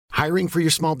Hiring for your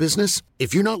small business?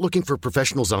 If you're not looking for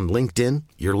professionals on LinkedIn,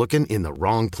 you're looking in the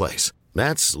wrong place.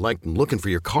 That's like looking for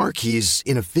your car keys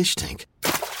in a fish tank.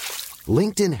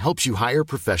 LinkedIn helps you hire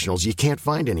professionals you can't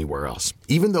find anywhere else,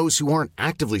 even those who aren't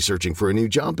actively searching for a new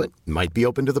job but might be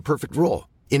open to the perfect role.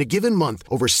 In a given month,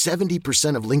 over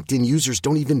 70% of LinkedIn users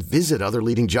don't even visit other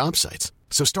leading job sites.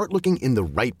 So start looking in the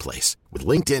right place. With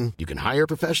LinkedIn, you can hire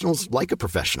professionals like a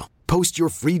professional. Post your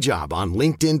free job on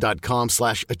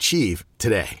linkedin.com/achieve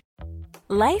today.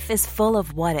 Life is full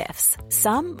of what-ifs.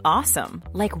 Some awesome,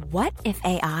 like what if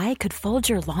AI could fold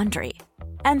your laundry?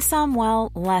 And some,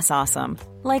 well, less awesome,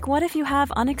 like what if you have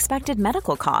unexpected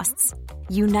medical costs?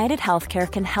 United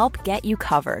Healthcare can help get you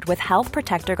covered with Health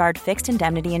Protector Guard fixed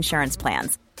indemnity insurance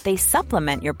plans. They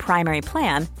supplement your primary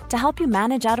plan to help you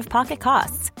manage out-of-pocket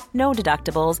costs. No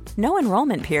deductibles, no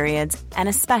enrollment periods, and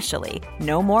especially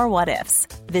no more what-ifs.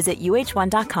 Visit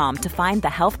uh1.com to find the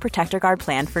Health Protector Guard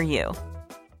plan for you.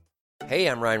 Hey,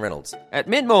 I'm Ryan Reynolds. At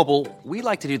Mint Mobile, we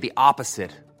like to do the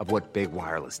opposite of what Big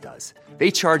Wireless does.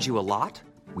 They charge you a lot,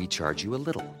 we charge you a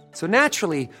little. So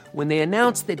naturally, when they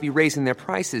announced they'd be raising their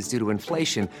prices due to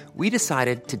inflation, we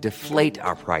decided to deflate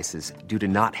our prices due to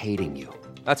not hating you.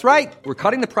 That's right. We're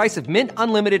cutting the price of Mint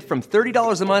Unlimited from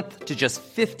 $30 a month to just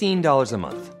 $15 a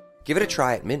month. Give it a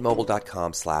try at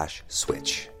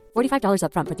mintmobile.com/switch. $45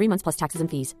 up front for 3 months plus taxes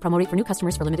and fees. Promo rate for new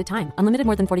customers for limited time. Unlimited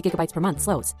more than 40 gigabytes per month.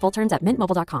 Slows full terms at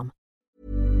mintmobile.com.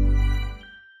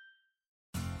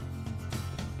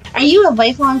 Are you a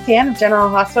lifelong fan of General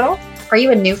Hospital? Are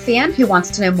you a new fan who wants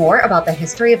to know more about the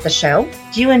history of the show?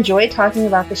 Do you enjoy talking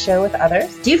about the show with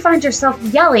others? Do you find yourself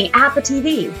yelling at the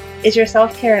TV? Is your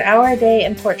self-care an hour a day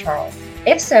in Port Charles?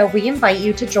 If so, we invite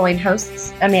you to join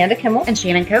hosts Amanda Kimmel and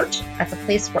Shannon Coach at the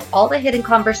place where all the hidden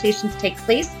conversations take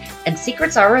place and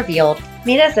secrets are revealed.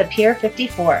 Meet us at Pier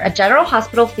 54, a General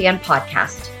Hospital fan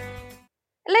podcast.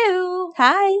 Hello.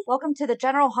 Hi. Welcome to the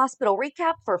General Hospital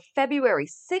recap for February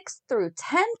 6th through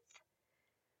 10th.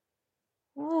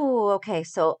 Ooh, okay.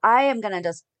 So I am going to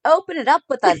just open it up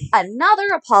with another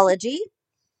apology.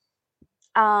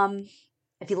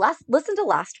 If you listened to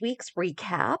last week's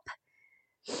recap,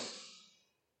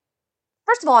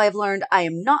 first of all, I've learned I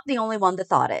am not the only one that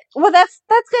thought it. Well, that's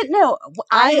good. No,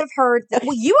 I have heard that.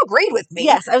 Well, you agreed with me.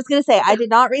 Yes, I was going to say I did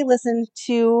not re-listen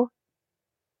to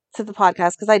the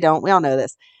podcast because I don't. We all know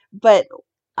this, but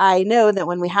I know that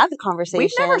when we had the conversation, we've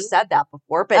never said that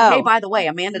before. But hey, by the way,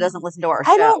 Amanda doesn't listen to our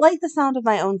show. I don't like the sound of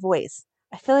my own voice.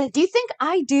 I feel like. Do you think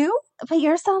I do? But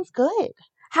yours sounds good.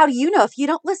 How do you know if you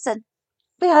don't listen?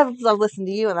 But I've listened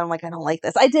to you, and I'm like, I don't like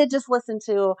this. I did just listen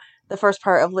to the first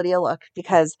part of Lydia Look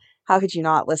because how could you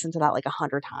not listen to that like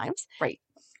 100 times? Right.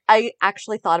 I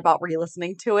actually thought about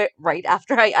re-listening to it right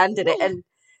after I ended it, and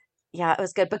yeah, it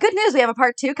was good. But good news, we have a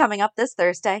part 2 coming up this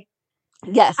Thursday.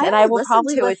 Yes, and I will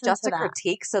probably listen to listen it just to to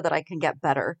critique so that I can get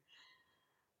better.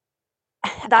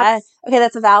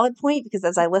 That's a valid point because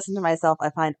as I listen to myself, I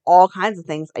find all kinds of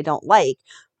things I don't like,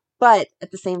 but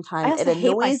at the same time, it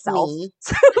annoys me.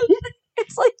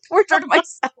 It's like torture to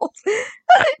myself.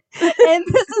 And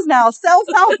this is now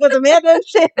self-help with Amanda and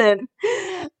Shannon.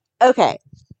 Okay.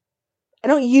 I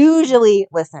don't usually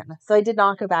listen, so I did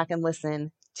not go back and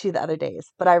listen to the other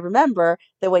days. But I remember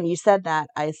that when you said that,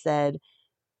 I said,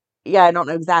 yeah, I don't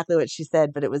know exactly what she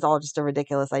said, but it was all just a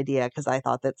ridiculous idea because I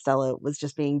thought that Stella was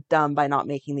just being dumb by not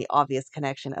making the obvious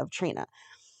connection of Trina.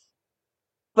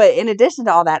 But in addition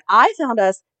to all that, I found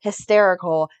us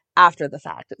hysterical after the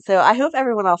fact. So I hope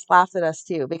everyone else laughed at us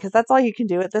too, because that's all you can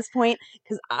do at this point.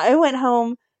 Because I went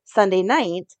home Sunday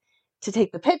night to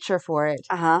take the picture for it.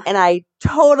 And I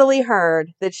totally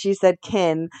heard that she said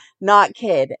kin, not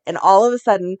kid. And all of a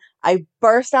sudden I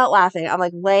burst out laughing. I'm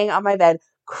like laying on my bed,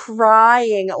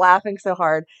 crying, laughing so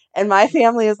hard. And my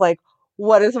family is like,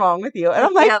 what is wrong with you? And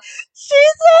I'm like, she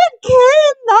said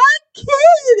kid, not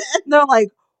kid. And they're like,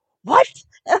 what?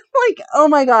 And I'm like, oh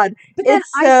my God. But then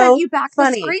I sent you back the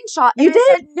screenshot. And You did.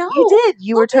 I said, no. You did.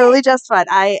 You were totally justified.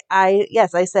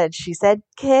 Yes, I said, she said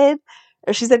kid.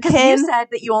 Or she said kin. Because you said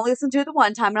that you only listened to it the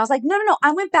one time. And I was like, no.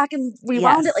 I went back and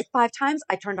rewound it like 5 times.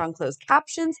 I turned on closed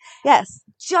captions. Yes.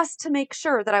 Just to make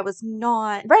sure that I was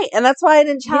not. Right. And that's why I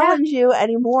didn't challenge you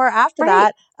anymore after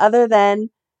that, other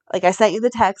than, like, I sent you the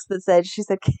text that said, she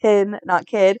said kin, not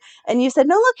kid. And you said,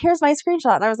 no, look, here's my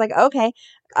screenshot. And I was like, okay,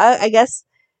 I guess,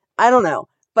 I don't know.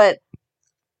 But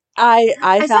I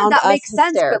found that us makes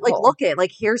sense. But, like, look at,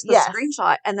 like, here's the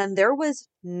screenshot. And then there was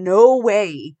no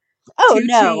way.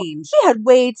 Change. We had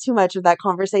way too much of that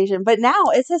conversation, but now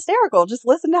it's hysterical. Just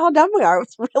listen to how dumb we are.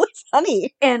 It's really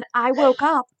funny. And I woke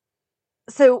up.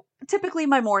 So typically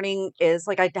my morning is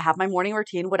like I have my morning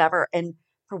routine, whatever. And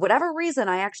for whatever reason,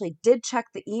 I actually did check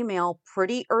the email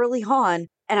pretty early on.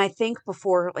 And I think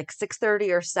before like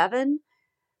 6:30 or 7,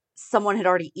 someone had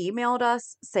already emailed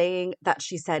us saying that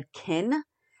she said kin,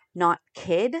 not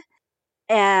kid.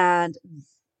 And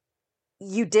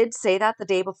you did say that the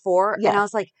day before. Yes. And I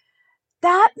was like,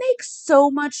 that makes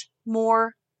so much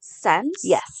more sense.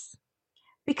 Yes.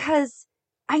 Because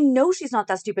I know she's not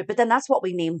that stupid, but then that's what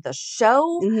we named the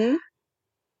show. Mm-hmm.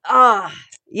 Ah,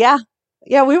 Yeah.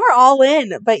 Yeah, we were all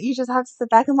in, but you just have to sit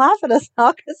back and laugh at us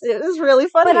now because it was really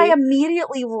funny. but I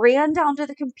immediately ran down to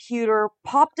the computer,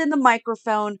 popped in the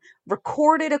microphone,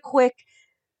 recorded a quick,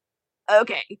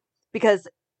 okay,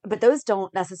 but those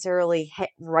don't necessarily hit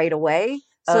right away.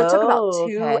 So it took about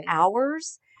 2 okay.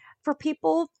 hours for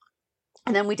people.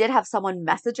 And then we did have someone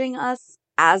messaging us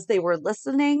as they were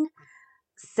listening,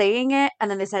 saying it. And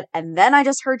then they said, and then I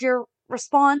just heard your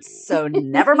response. So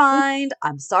never mind.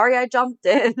 I'm sorry I jumped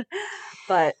in.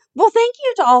 But Well, thank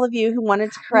you to all of you who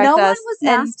wanted to correct no us. one was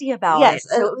And nasty about yes, it.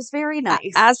 So it was very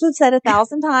nice. As we've said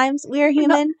 1,000 times, we are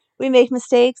human. We make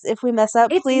mistakes. If we mess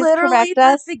up, It's please literally correct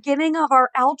us. the beginning of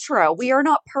our outro. We are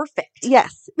not perfect.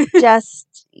 Yes. Just,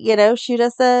 shoot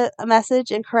us a message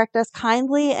and correct us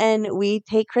kindly. And we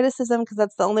take criticism because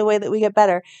that's the only way that we get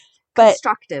better. But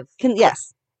Constructive.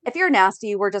 yes. If you're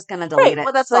nasty, we're just going to delete it.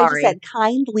 Well, that's Sorry. what I just said.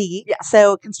 Kindly. Yes.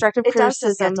 So constructive It does criticism.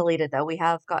 just get deleted, though. We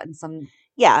have gotten some.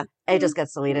 Yeah. It just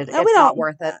gets deleted. No, It's not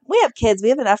worth it. We have kids. We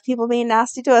have enough people being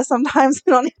nasty to us sometimes.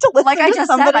 We don't need to listen Like I to just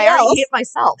somebody said, I else. already hate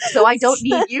myself. So I don't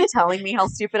need you telling me how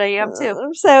stupid I am,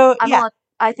 too. So,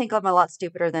 I think I'm a lot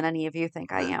stupider than any of you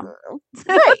think I am.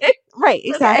 Right.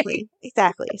 Exactly.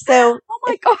 Exactly. So, oh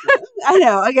my God. I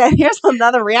know. Again, here's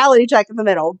another reality check in the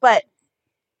middle. But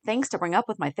things to bring up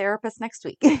with my therapist next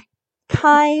week.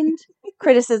 Kind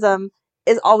criticism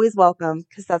is always welcome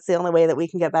because that's the only way that we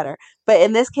can get better. But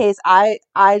in this case, I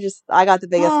got the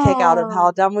biggest kick out of how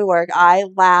dumb we were. I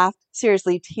laughed,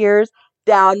 seriously, tears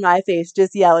down my face,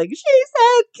 just yelling, "She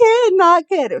said kid, not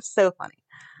kid." It was so funny.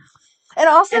 And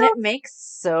also, and it makes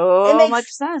so much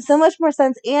sense. So much more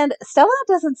sense. And Stella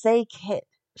doesn't say kid.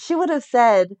 She would have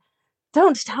said,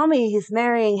 "Don't tell me he's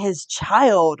marrying his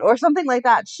child," or something like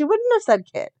that. She wouldn't have said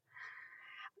kid.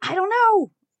 I don't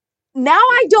know. Now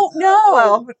I don't know.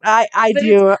 Well, I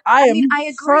do. I am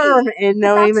agree. firm in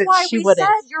knowing that she wouldn't. That's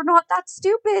why we said you're not that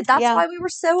stupid. That's why we were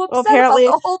so upset apparently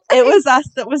about the whole thing. It was us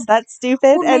that was that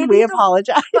stupid, and we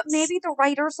apologize. But maybe the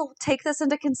writers will take this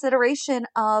into consideration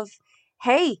of,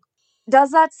 hey,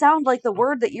 does that sound like the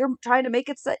word that you're trying to make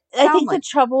it sound I think like? the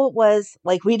trouble was,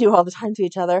 like we do all the time to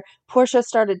each other, Portia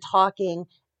started talking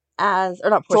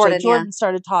Jordan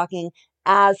started talking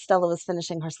as Stella was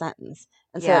finishing her sentence.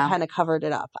 And so it kind of covered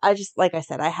it up. I just, like I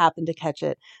said, I happened to catch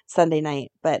it Sunday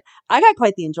night, but I got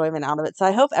quite the enjoyment out of it. So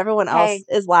I hope everyone else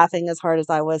is laughing as hard as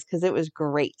I was because it was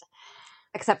great.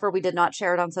 Except for we did not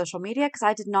share it on social media because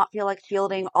I did not feel like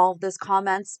fielding all of those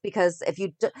comments because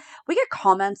we get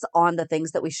comments on the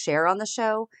things that we share on the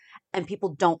show and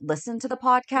people don't listen to the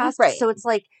podcast. Right. So it's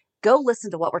like, go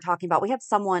listen to what we're talking about. We had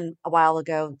someone a while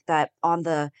ago that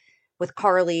with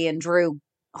Carly and Drew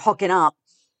hooking up,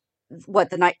 what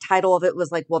the night title of it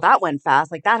was like, well, that went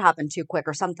fast. Like that happened too quick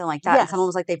or something like that. Yes. And someone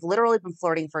was like, they've literally been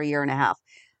flirting for 1.5 years.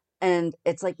 And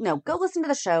it's like, no, go listen to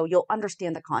the show. You'll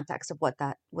understand the context of what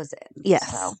that was in. Yes.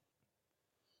 So.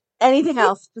 Anything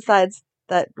else besides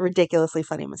that ridiculously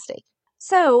funny mistake?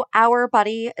 So our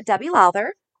buddy Debbie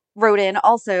Lowther wrote in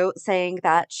also saying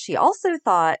that she also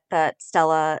thought that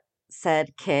Stella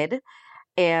said kid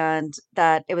and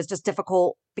that it was just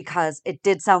difficult because it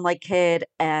did sound like kid,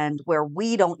 and where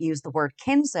we don't use the word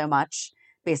kin so much,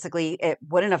 basically it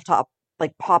wouldn't have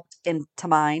popped into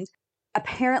mind.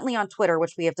 Apparently on Twitter,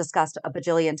 which we have discussed a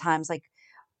bajillion times, like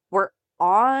we're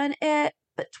on it,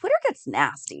 but Twitter gets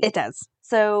nasty. It does.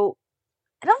 So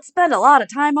I don't spend a lot of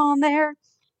time on there.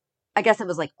 I guess it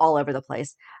was like all over the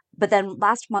place. But then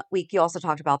last week you also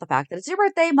talked about the fact that it's your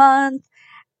birthday month.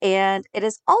 And it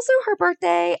is also her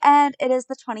birthday, and it is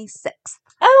the 26th.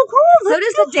 Oh, cool. So it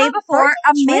is the day before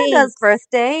Amanda's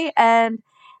birthday, and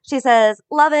she says,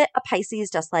 love it, a Pisces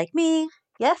just like me.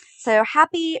 Yes. So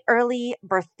happy early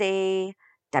birthday,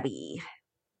 Debbie.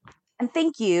 And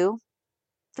thank you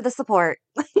for the support.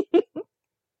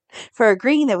 For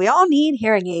agreeing that we all need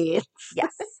hearing aids.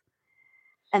 Yes.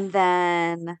 And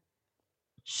then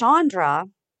Chandra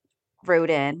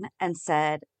wrote in and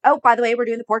said, oh, by the way, we're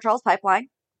doing the Port Charles Pipeline.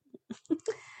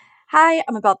 Hi,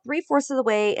 I'm about 3/4 of the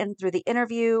way in through the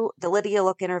Lydia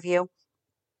Look interview,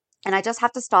 and I just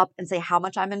have to stop and say how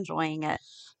much I'm enjoying it.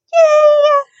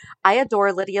 Yay! I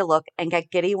adore Lydia Look and get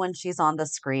giddy when she's on the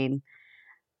screen.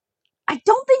 I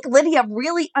don't think Lydia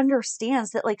really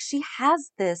understands that, like, she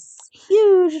has this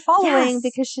huge following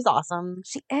because she's awesome.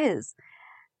 She is.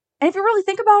 And if you really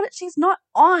think about it, she's not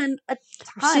on a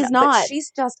ton. She's not. But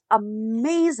she's just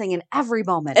amazing in every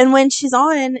moment. And when she's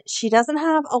on, she doesn't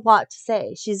have a lot to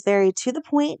say. She's very to the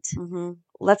point. Mm-hmm.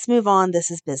 Let's move on.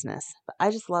 This is business. But I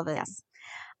just love it. Yes.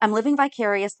 I'm living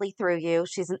vicariously through you.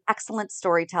 She's an excellent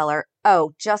storyteller.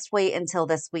 Oh, just wait until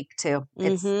this week, too.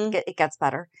 It gets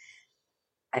better.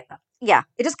 Yeah,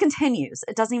 it just continues.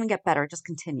 It doesn't even get better. It just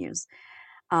continues.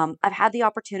 I've had the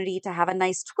opportunity to have a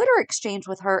nice Twitter exchange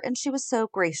with her, and she was so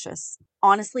gracious.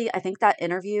 Honestly, I think that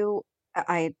interview,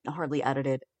 I hardly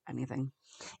edited anything.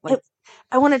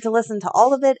 I wanted to listen to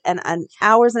all of it and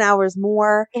hours and hours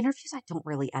more. Interviews I don't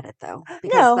really edit, though.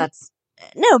 Because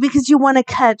because you want to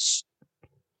catch,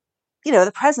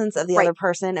 the presence of the other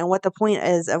person and what the point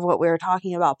is of what we were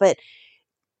talking about. But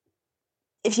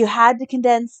if you had to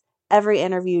condense every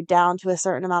interview down to a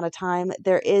certain amount of time,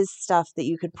 there is stuff that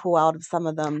you could pull out of some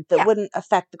of them that wouldn't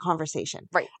affect the conversation.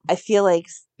 Right. I feel like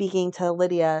speaking to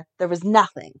Lydia, there was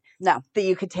nothing that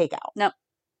you could take out. No,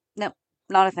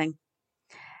 not a thing.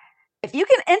 If you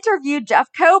can interview Jeff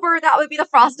Kober, that would be the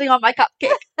frosting on my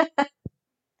cupcake.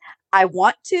 I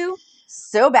want to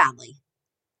so badly.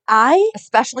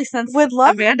 Especially since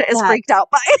Amanda is freaked out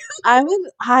by it. I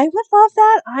would love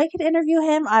that. I could interview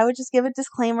him. I would just give a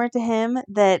disclaimer to him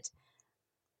that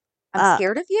I'm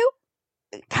scared of you.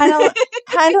 Kind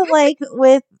of like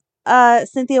with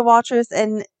Cynthia Watros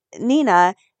and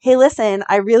Nina. Hey, listen,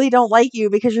 I really don't like you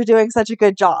because you're doing such a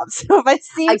good job. So if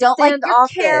I don't like your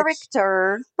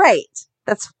character, right?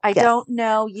 I don't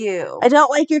know you. I don't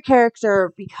like your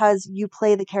character because you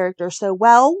play the character so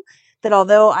well that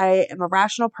although I am a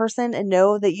rational person and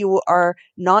know that you are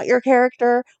not your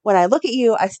character, when I look at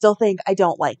you, I still think I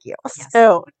don't like you. Yes.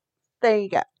 So there you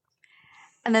go.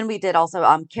 And then we did also,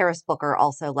 Karis Booker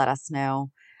also let us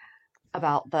know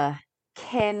about the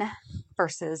kin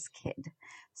versus kid.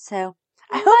 So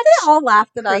I hope they all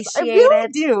laughed at us. I really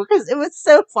do, because it was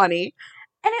so funny.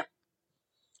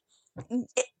 And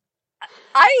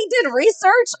I did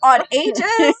research on ages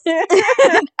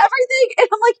and everything, and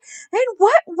I'm like, in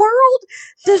what world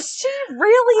does she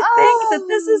really think that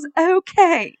this is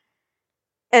okay?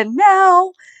 And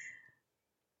now,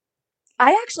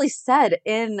 I actually said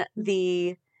in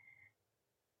the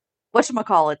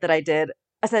whatchamacallit that I did,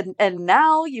 I said, and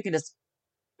now you can just,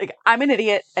 like, I'm an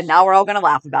idiot, and now we're all going to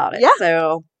laugh about it. Yeah.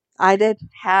 So, I did.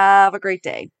 Have a great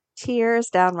day. Tears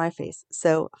down my face.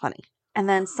 So funny. And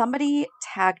then somebody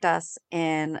tagged us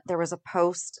in, there was a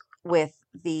post with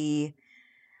the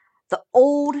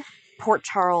old Port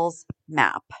Charles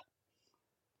map.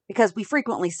 Because we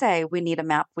frequently say, we need a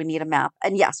map.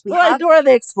 And yes, we have Dora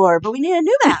the Explorer, but we need a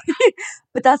new map.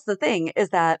 But that's the thing, is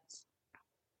that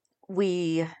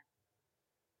it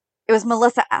was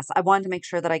Melissa S. I wanted to make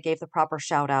sure that I gave the proper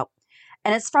shout out.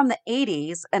 And it's from the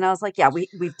 80s. And I was like, yeah,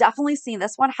 we've definitely seen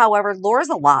this one. However, Laura's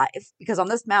alive, because on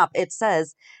this map, it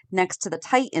says next to the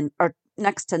Titan, or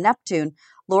next to Neptune,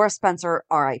 Laura Spencer,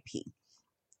 R.I.P.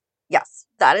 Yes,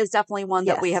 that is definitely one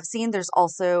that we have seen. There's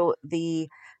also the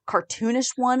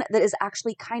cartoonish one that is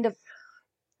actually kind of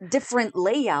different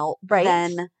layout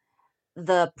than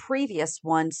the previous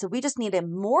one. So we just need a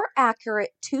more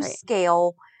accurate to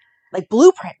scale. Like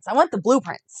blueprints. I want the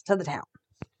blueprints to the town.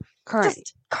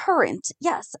 Current,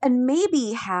 yes. And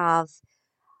maybe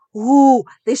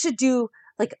they should do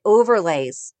like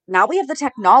overlays. Now we have the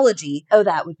technology. Oh,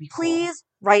 that would be cool. Please,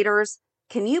 writers,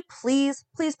 can you please,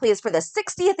 for the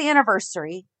 60th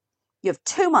anniversary, you have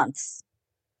 2 months.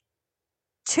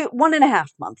 1.5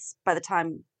 months by the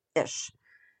time-ish.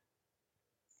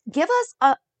 Give us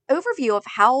a overview of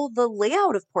how the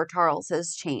layout of Port Charles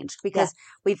has changed, because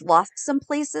we've lost some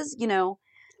places,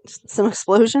 some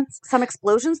explosions.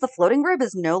 The floating rib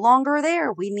is no longer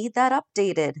there. We need that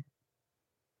updated.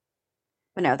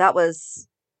 But no, that was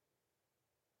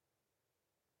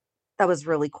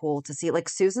really cool to see. Like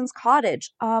Susan's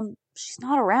cottage. She's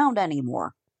not around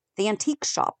anymore. The antique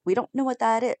shop. We don't know what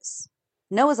that is.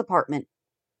 Noah's apartment.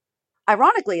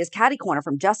 Ironically, is catty corner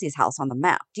from Jesse's house on the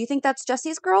map. Do you think that's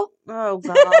Jesse's girl? Oh,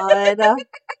 God.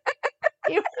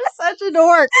 You're such a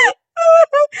dork.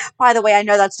 By the way, I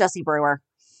know that's Jesse Brewer.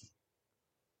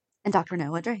 And Dr.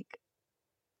 Noah Drake.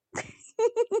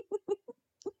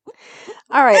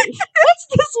 All right. What's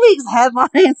this week's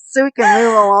headlines so we can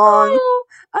move along? Oh,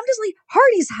 I'm just like,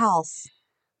 Hardy's house.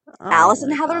 Alice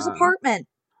and Heather's apartment.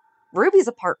 Ruby's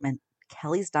apartment.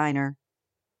 Kelly's diner.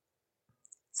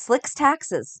 Slick's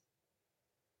taxes.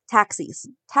 Taxis.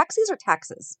 Taxis or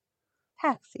taxes?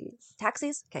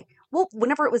 Taxis? Okay. Well,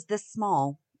 whenever it was this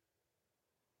small,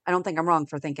 I don't think I'm wrong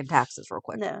for thinking taxes real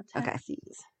quick. No, taxis. Okay.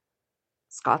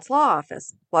 Scott's Law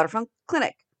Office. Waterfront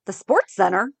Clinic. The Sports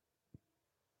Center.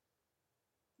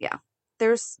 Yeah.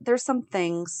 there's some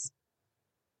things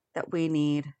that we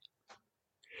need.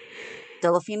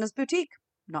 Delafina's Boutique,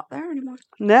 not there anymore.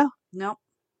 No. Nope.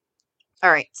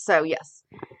 All right, so yes.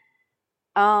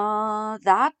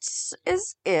 That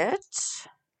is it.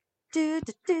 Do,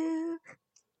 do, do.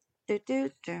 Do,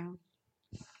 do, do.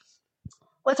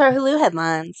 What's our Hulu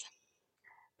headlines?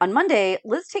 On Monday,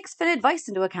 Liz takes Finn advice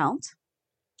into account.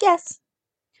 Yes.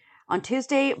 On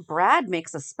Tuesday, Brad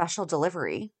makes a special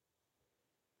delivery.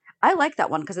 I like that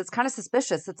one because it's kind of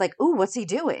suspicious. It's like, ooh, what's he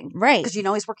doing? Right. Because you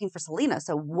know he's working for Selena,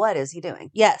 so what is he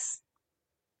doing? Yes.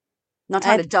 Not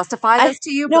trying to justify this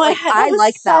to you, but like, I was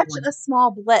like that such one. a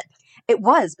small blip It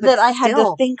was, but that I had to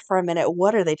still- think for a minute.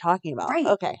 What are they talking about? Right.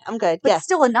 Okay, I'm good. But Yes.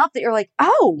 still enough that you're like,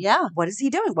 oh, Yeah. what is he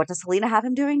doing? What does Selena have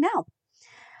him doing now?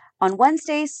 On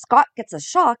Wednesday, Scott gets a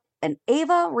shock and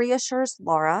Ava reassures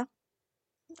Laura.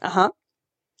 Uh-huh.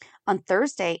 On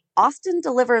Thursday, Austin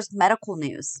delivers medical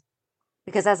news.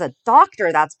 Because as a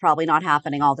doctor, that's probably not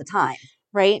happening all the time.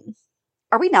 Right.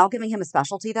 Are we now giving him a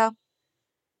specialty, though?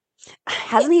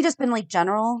 Hasn't he just been like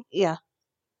general? Yeah.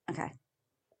 Okay.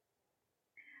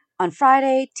 On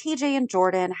Friday, TJ and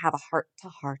Jordan have a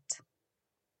heart-to-heart.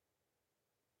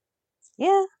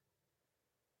 Yeah.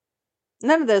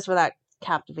 None of those were that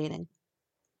captivating.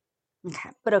 Okay.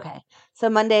 But okay. So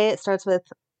Monday, it starts with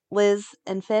Liz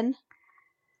and Finn.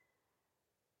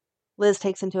 Liz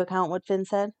takes into account what Finn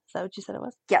said. Is that what you said it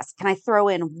was? Yes. Can I throw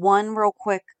in one real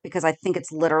quick? Because I think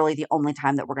it's literally the only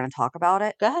time that we're going to talk about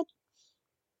it. Go ahead.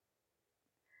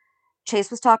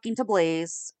 Chase was talking to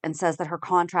Blaze and says that her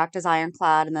contract is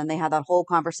ironclad. And then they had that whole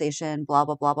conversation, blah,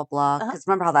 blah, blah, blah, blah. Because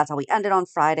remember how that's how we ended on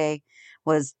Friday,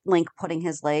 was Link putting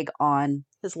his leg on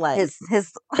His leg.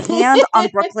 his hand on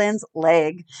Brooklyn's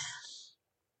leg.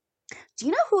 Do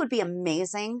you know who would be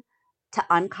amazing to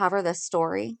uncover this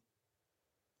story?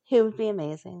 Who would be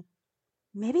amazing?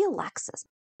 Maybe Alexis.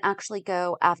 Actually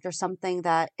go after something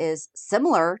that is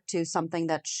similar to something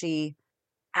that she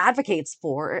advocates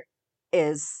for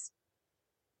is,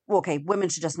 well, okay, women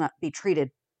should just not be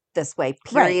treated this way,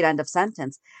 period, end of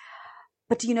sentence.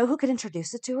 But do you know who could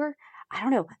introduce it to her? I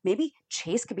don't know. Maybe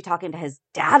Chase could be talking to his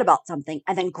dad about something,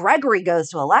 and then Gregory goes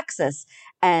to Alexis,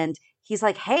 and he's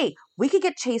like, hey, we could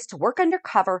get Chase to work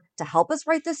undercover to help us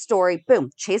write this story.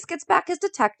 Boom. Chase gets back his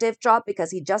detective job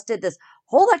because he just did this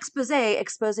whole expose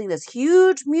exposing this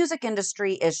huge music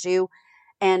industry issue.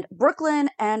 And Brooklyn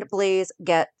and Blaze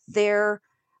get their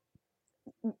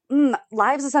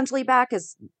lives essentially back,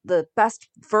 is the best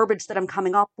verbiage that I'm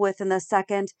coming up with in this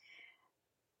second.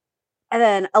 And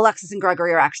then Alexis and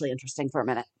Gregory are actually interesting for a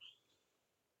minute.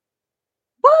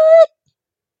 What?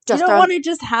 Just you don't want to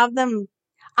just have them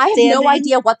I have no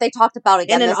idea what they talked about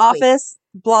again in an this office,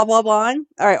 blah, blah, blah.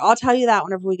 All right, I'll tell you that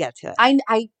whenever we get to it.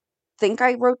 I think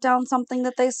I wrote down something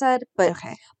that they said, but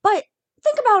okay. But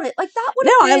think about it. Like that would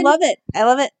No, have been, I love it. I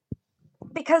love it.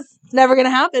 Because it's never going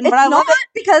to happen, but it's I love not, it.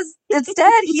 because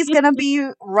instead he's going to be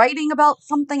writing about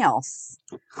something else.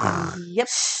 Yep.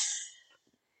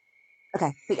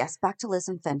 Okay, but yes, back to Liz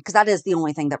and Finn, because that is the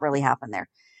only thing that really happened there.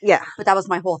 Yeah. But that was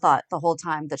my whole thought the whole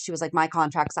time, that she was like, my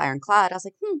contract's ironclad. I was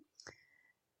like,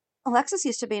 Alexis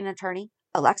used to be an attorney.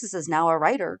 Alexis is now a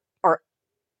writer or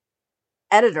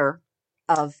editor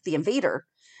of The Invader.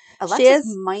 Alexis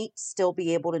might still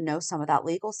be able to know some of that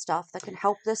legal stuff that can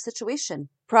help this situation.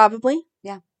 Probably.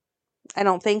 Yeah. I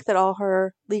don't think that all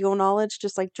her legal knowledge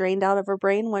just like drained out of her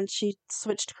brain when she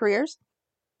switched careers.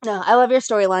 No, I love your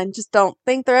storyline. Just don't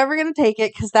think they're ever going to take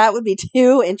it, because that would be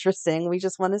too interesting. We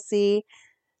just want to see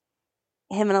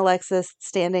him and Alexis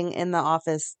standing in the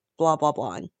office, blah, blah,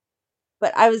 blah.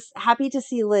 But I was happy to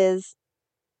see Liz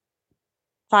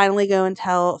finally go and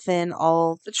tell Finn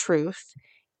all the truth,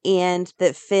 and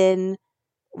that Finn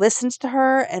listened to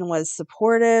her and was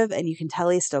supportive, and you can tell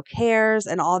he still cares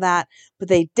and all that, but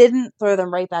they didn't throw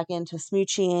them right back into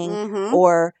smooching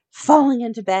or falling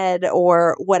into bed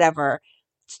or whatever.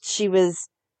 She was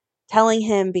telling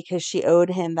him because she owed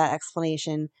him that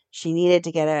explanation. She needed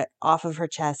to get it off of her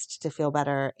chest to feel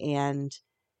better, and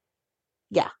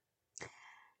yeah.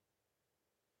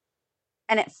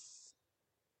 And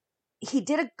he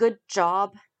did a good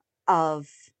job of,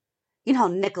 you know how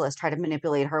Nicholas tried to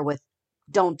manipulate her with,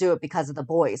 don't do it because of the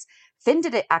boys. Finn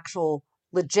did an actual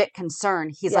legit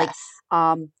concern. He's like,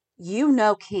 you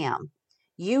know, Cam,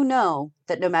 you know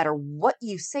that no matter what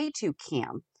you say to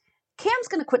Cam, Cam's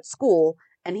going to quit school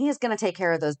and he is going to take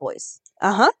care of those boys.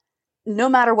 No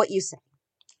matter what you say.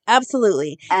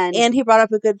 Absolutely. And he brought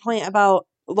up a good point about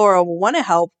Laura will want to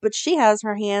help, but she has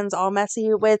her hands all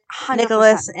messy with 100%.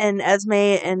 Nicholas and Esme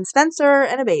and Spencer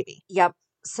and a baby. Yep.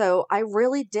 So I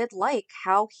really did like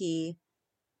how he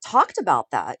talked about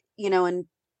that, you know, and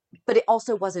but it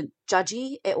also wasn't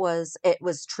judgy. It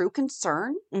was true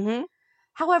concern. Mm-hmm.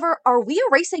 However, are we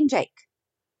erasing Jake?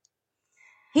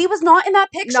 He was not in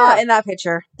that picture. Not in that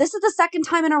picture. This is the second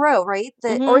time in a row, right?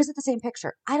 Mhm. Or is it the same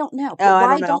picture? I don't know. But Oh, I why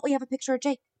don't know. don't we have a picture of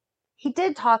Jake? He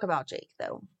did talk about Jake,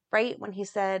 though, right? When he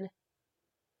said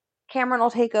Cameron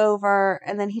will take over,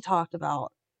 and then he talked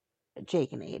about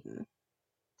Jake and Aiden.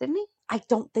 Didn't he? I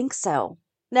don't think so.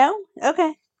 No?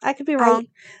 Okay. I could be wrong.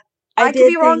 I could did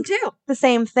be wrong think too. the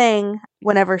same thing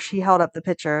whenever she held up the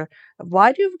picture.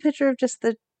 Why do you have a picture of just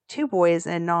the two boys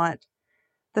and not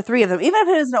the three of them? Even if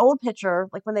it was an old picture,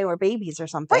 like when they were babies or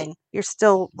something, Right. you're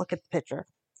still look at the picture.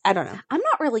 I don't know. I'm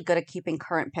not really good at keeping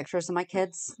current pictures of my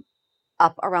kids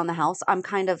up around the house. I'm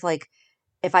kind of like,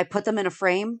 if I put them in a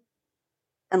frame,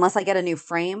 unless I get a new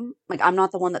frame, like I'm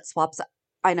not the one that swaps.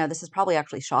 I know this is probably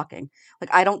actually shocking.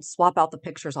 Like I don't swap out the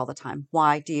pictures all the time.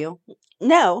 Why? Do you?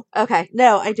 No. Okay.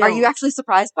 No, I don't. Are you actually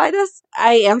surprised by this?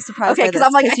 I am surprised Okay, by because this.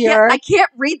 I'm like, I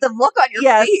can't read the look on your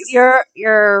Yes, face.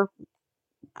 you're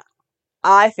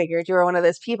I figured you were one of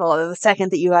those people. The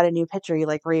second that you got a new picture, you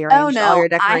like rearranged Oh no, all your I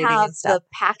decorating have and stuff. the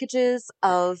packages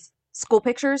of school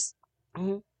pictures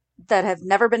Mhm. that have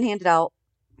never been handed out.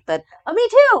 Oh, me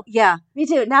too. Yeah. Me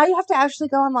too. Now you have to actually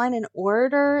go online and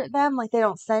order them. Like they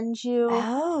don't send you.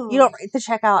 Oh. You don't write the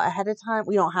checkout ahead of time.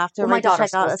 We don't have to Well, my write the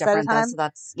daughter's checkout school's ahead of different though, time. so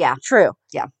that's yeah. True.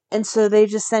 Yeah. And so they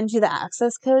just send you the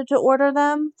access code to order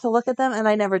them, to look at them, and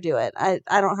I never do it. I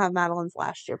don't have Madeline's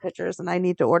last year pictures, and I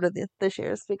need to order this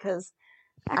year's because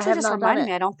Actually, have just not done reminded it.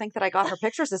 me, I don't think that I got her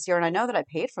pictures this year, and I know that I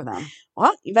paid for them.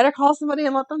 well, you better call somebody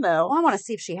and let them know. Well, I want to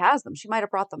see if she has them. She might have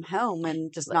brought them home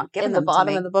and just not given in the them bottom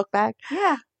to me. of the book bag.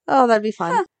 Yeah. Oh, that'd be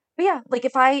fun. Huh. But yeah, like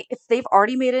if they've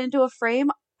already made it into a frame,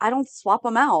 I don't swap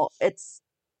them out. It's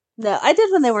No, I did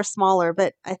when they were smaller,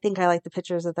 but I think I like the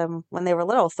pictures of them when they were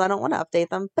little, so I don't want to update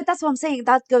them. But that's what I'm saying.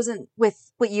 That goes in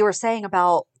with what you were saying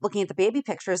about looking at the baby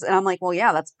pictures. And I'm like, well,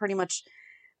 yeah, that's pretty much,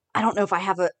 I don't know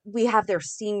if we have their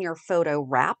senior photo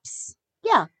wraps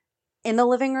Yeah. in the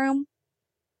living room.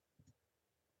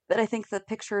 But I think the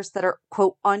pictures that are,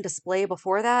 quote, on display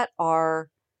before that are.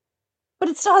 But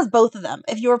it still has both of them.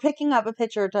 If you were picking up a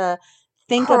picture to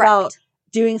think Correct. about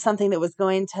doing something that was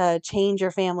going to change your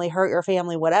family, hurt your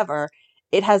family, whatever,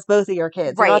 it has both of your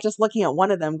kids. You're Right. not just looking at one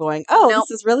of them going, oh, Nope.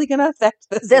 this is really going to affect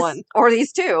this one. Or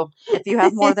these two, if you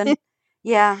have more than.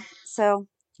 Yeah. So.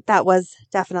 That was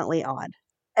definitely odd.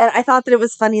 And I thought that it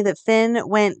was funny that Finn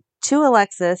went to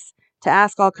Alexis to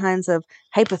ask all kinds of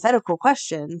hypothetical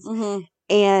questions. Mm-hmm.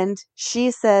 And she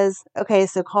says, okay,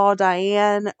 so call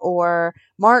Diane or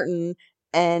Martin.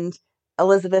 And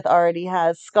Elizabeth already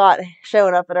has Scott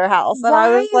showing up at her house. And I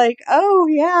was like, oh,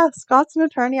 yeah, Scott's an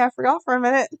attorney. I forgot for a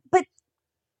minute. But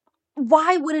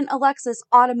why wouldn't Alexis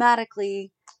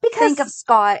automatically think of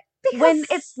Scott when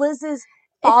it's Liz's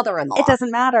father-in-law? It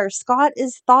doesn't matter. Scott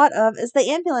is thought of as the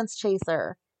ambulance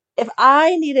chaser. If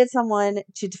I needed someone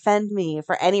to defend me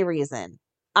for any reason,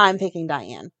 I'm picking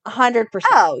Diane. 100%.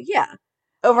 Oh, yeah.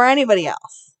 Over anybody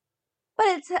else. But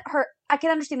it's her. I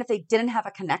can understand if they didn't have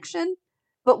a connection,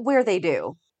 but where they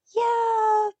do.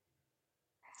 Yeah.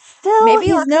 Still, Maybe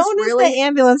he's Alexis known as the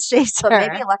ambulance chaser. But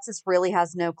maybe Alexis really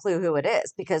has no clue who it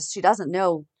is because she doesn't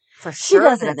know for She sure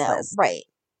doesn't that it's know. Liz. Right.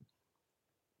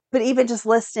 But even just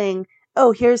listing,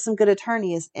 oh, here's some good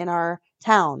attorneys in our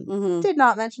town. Mm-hmm. Did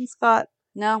not mention Scott.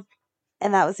 No.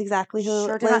 And that was exactly who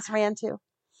Sure did Liz not. ran to.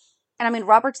 And I mean,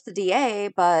 Robert's the DA,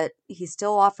 but he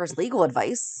still offers legal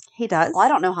advice. He does. Well, I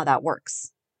don't know how that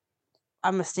works.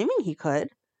 I'm assuming he could.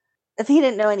 If he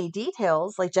didn't know any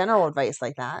details, like general advice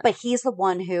like that. But he's the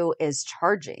one who is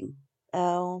charging.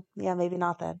 Oh, yeah, maybe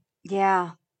not then.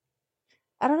 Yeah.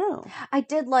 I don't know. I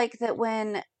did like that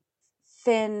when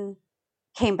Finn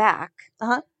came back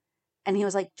and he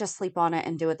was like, just sleep on it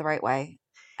and do it the right way.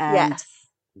 And yes.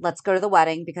 Let's go to the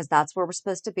wedding because that's where we're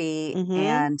supposed to be. Mhm.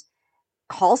 And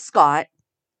call Scott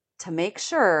to make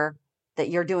sure that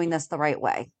you're doing this the right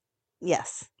way.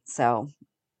 Yes. So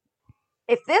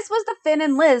if this was the Finn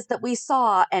and Liz that we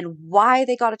saw and why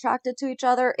they got attracted to each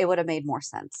other, it would have made more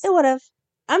sense. It would have.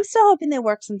 I'm still hoping they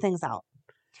work some things out.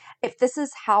 If this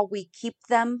is how we keep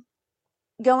them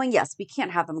going, yes, we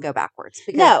can't have them go backwards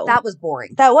because No. that was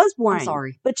boring. That was boring. I'm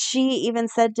sorry. But she even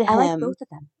said to I like him, both of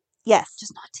them. yes,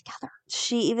 Just not together.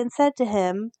 she even said to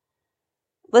him,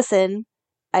 listen,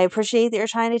 I appreciate that you're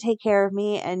trying to take care of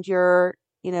me and your,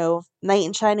 knight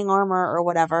in shining armor or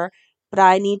whatever, but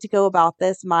I need to go about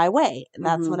this my way. And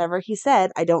that's Mhm. whenever he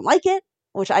said, I don't like it,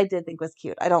 which I did think was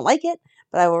cute. I don't like it,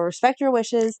 but I will respect your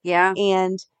wishes. Yeah.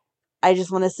 And I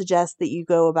just want to suggest that you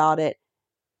go about it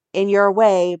in your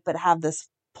way, but have this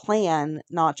plan,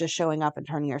 not just showing up and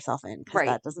turning yourself in, because Right.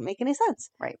 that doesn't make any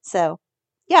sense. Right. So,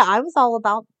 yeah, I was all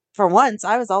about For once,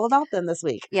 I was all about them this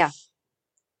week. Yeah.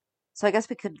 So I guess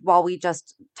we could, while we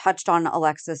just touched on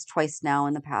Alexis twice now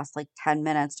in the past like 10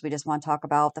 minutes, we just want to talk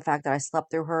about the fact that I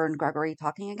slept through her and Gregory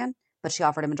talking again, but she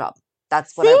offered him a job.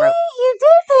 That's what I wrote. You did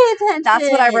pay attention. That's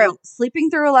what I wrote. Sleeping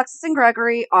through Alexis and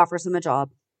Gregory offers him a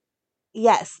job.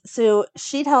 Yes. So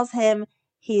she tells him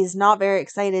he's not very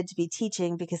excited to be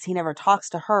teaching because he never talks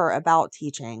to her about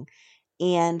teaching.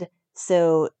 And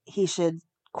so he should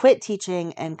quit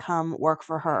teaching and come work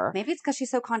for her. Maybe it's because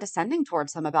she's so condescending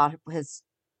towards him about his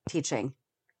teaching.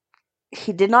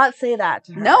 He did not say that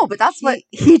to her. No, but that's what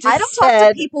he just I don't said. talk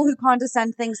to people who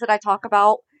condescend things that I talk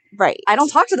about. Right. I don't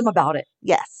talk to them about it.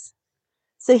 Yes.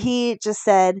 So he just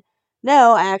said,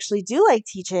 no, I actually do like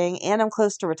teaching and I'm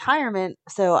close to retirement.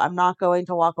 So I'm not going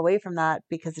to walk away from that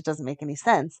because it doesn't make any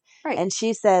sense. Right. And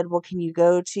she said, well, can you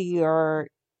go to your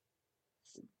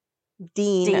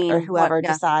dean or whoever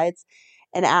decides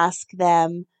and ask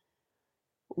them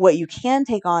what you can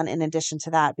take on in addition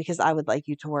to that, because I would like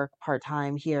you to work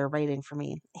part-time here writing for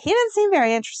me. He didn't seem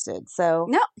very interested. So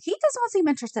no, he does not seem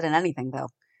interested in anything though.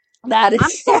 That is I'm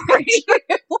sorry.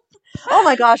 Oh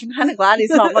my gosh, I'm kind of glad he's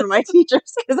not one of my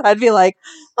teachers because I'd be like,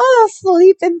 oh,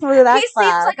 sleeping through that He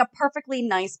class. seems like a perfectly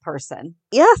nice person.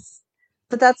 Yes,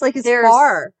 but that's like as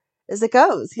far as it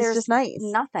goes. He's just nice.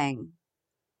 Nothing.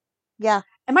 Yeah.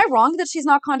 Am I wrong that she's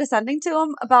not condescending to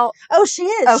him about? Oh, she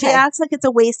is. Okay. She acts like it's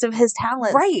a waste of his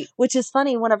talent. Right. Which is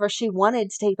funny whenever she wanted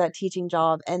to take that teaching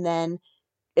job and then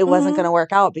it wasn't going to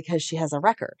work out because she has a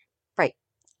record. Right.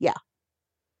 Yeah.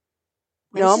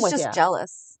 Maybe she's just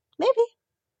jealous. Maybe.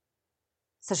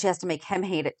 So she has to make him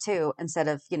hate it too, instead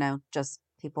of, just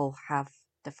people have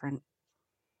different.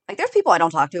 Like, there's people I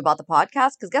don't talk to about the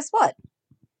podcast because guess what?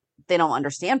 They don't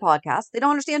understand podcasts. They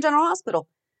don't understand General Hospital.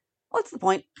 What's the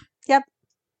point? Yep.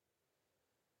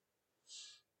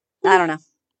 I don't know.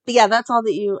 But yeah, that's all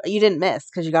that you didn't miss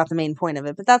because you got the main point of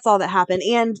it. But that's all that happened.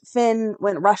 And Finn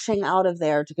went rushing out of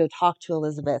there to go talk to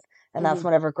Elizabeth. And that's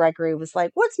whenever Gregory was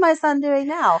like, what's my son doing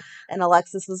now? And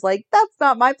Alexis was like, that's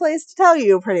not my place to tell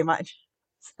you, pretty much.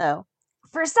 So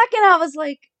for a second, I was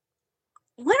like,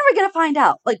 when are we going to find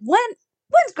out? Like,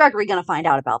 when's Gregory going to find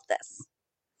out about this?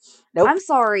 Nope. I'm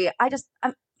sorry. I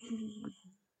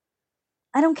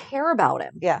don't care about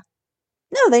him. Yeah.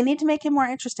 No, they need to make him more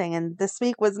interesting. And this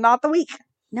week was not the week.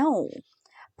 No.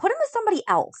 Put him with somebody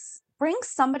else. Bring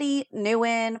somebody new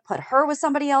in. Put her with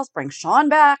somebody else. Bring Sean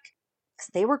back. Because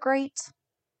they were great.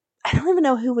 I don't even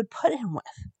know who would put him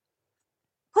with.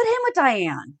 Put him with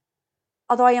Diane.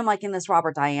 Although I am liking this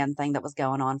Robert Diane thing that was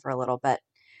going on for a little bit.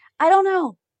 I don't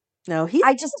know. No,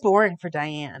 he's boring for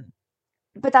Diane.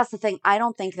 But that's the thing. I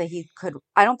don't think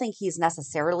he's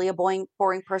necessarily a boring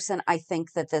person. I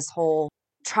think that this whole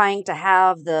trying to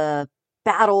have the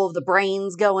battle of the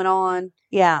brains going on.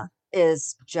 Yeah.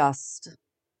 Is just,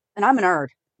 and I'm a nerd.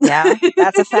 Yeah,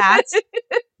 that's a fact.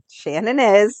 Shannon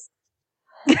is.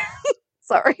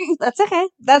 Sorry. That's okay.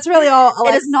 That's really all.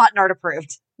 It is not nerd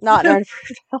approved. Not nerd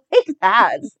approved. I like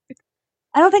that.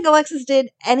 I don't think Alexis did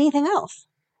anything else.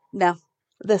 No.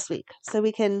 This week. So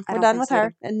we're done with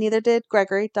her. And neither did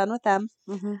Gregory. Done with them.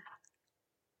 Mm-hmm.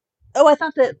 Oh, I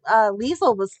thought that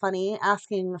Liesl was funny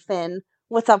asking Finn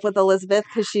what's up with Elizabeth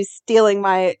because she's stealing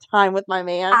my time with my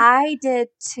man. I did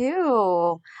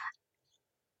too.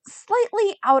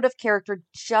 Slightly out of character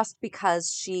just because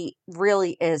she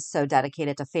really is so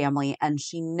dedicated to family and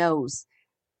she knows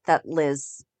that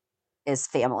Liz is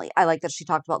family. I like that she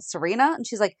talked about Serena and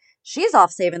she's like, she's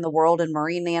off saving the world and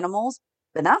marine animals,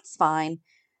 and that's fine.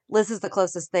 Liz is the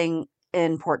closest thing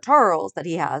in Port Charles that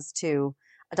he has to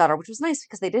a daughter, which was nice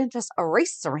because they didn't just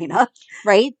erase Serena.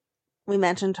 Right? We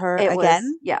mentioned her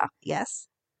again. Yeah. Yes.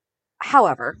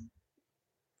 However,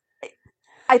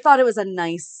 I thought it was a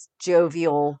nice,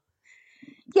 jovial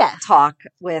talk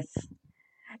with,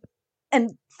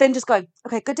 and Finn just going,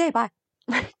 okay, good day, bye.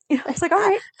 It's like, all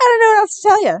right. I don't know what else to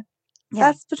tell you. Yeah.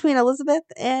 That's between Elizabeth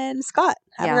and Scott.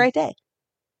 Have a great day.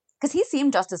 Because he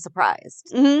seemed just as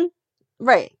surprised. Mm-hmm.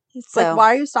 Right. He's like,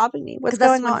 why are you stopping me? What's going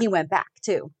on? That's when he went back,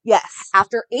 too. Yes.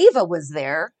 After Ava was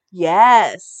there.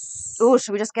 Yes. Oh,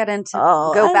 should we just get into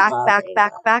go back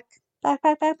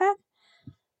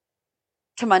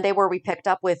to Monday, where we picked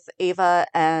up with Ava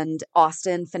and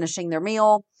Austin finishing their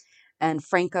meal, and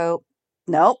Franco,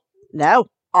 no,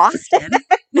 Austin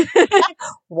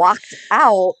walked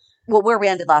out. Well, where we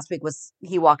ended last week was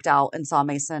he walked out and saw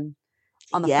Mason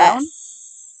on the phone,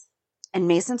 and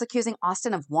Mason's accusing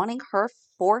Austin of wanting her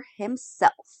for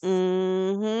himself.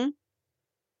 Mm-hmm.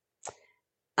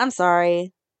 I'm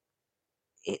sorry.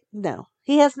 No,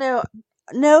 he has no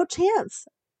chance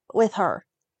with her.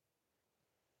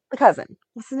 The cousin.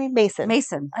 What's his name? Mason.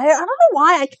 Mason. I don't know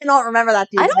why I cannot remember that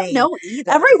dude's I name. don't know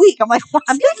either. Every week I'm like, what's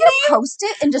I'm his going to name? post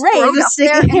it and just Right, throw it just up stick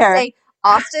there it and here. say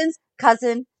Austin's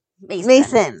cousin Mason.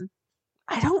 Mason.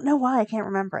 I don't know why I can't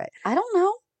remember it. I don't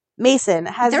know. Mason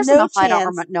has There's no enough chance. I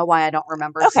don't know why I don't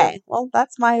remember. Okay, well,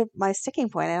 that's my sticking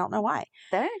point. I don't know why.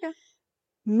 There you go.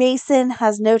 Mason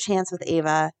has no chance with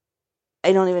Ava.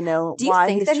 I don't even know Do you why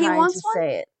think he's that he trying wants to one?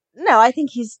 say it. No, I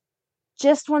think he's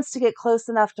just wants to get close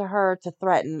enough to her to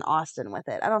threaten Austin with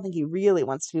it. I don't think he really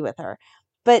wants to be with her.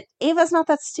 But Ava's not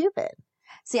that stupid.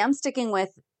 See, I'm sticking with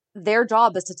their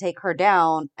job is to take her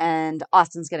down, and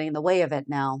Austin's getting in the way of it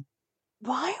now.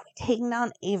 Why are we taking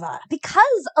down Ava?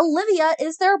 Because Olivia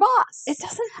is their boss. It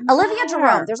doesn't Olivia matter.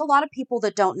 Jerome. There's a lot of people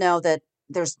that don't know that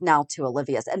there's now 2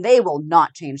 Olivias, and they will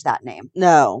not change that name.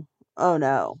 No. Oh,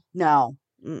 no. No.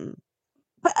 Mm.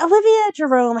 But Olivia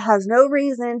Jerome has no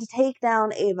reason to take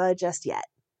down Ava just yet.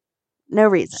 No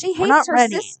reason. She We're not hates her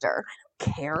ready. sister. I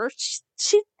don't care.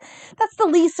 She that's the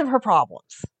least of her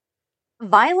problems.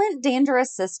 Violent,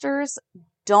 dangerous sisters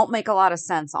don't make a lot of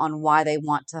sense on why they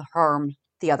want to harm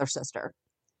the other sister.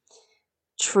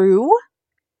 True.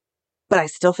 But I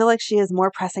still feel like she has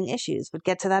more pressing issues. We'd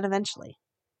get to that eventually.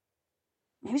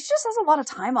 Maybe she just has a lot of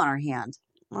time on her hand.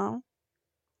 Well,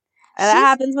 that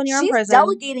happens when you're in prison. She's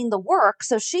delegating the work,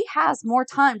 so she has more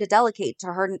time to delegate to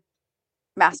her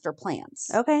master plans.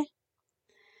 Okay.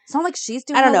 It's not like she's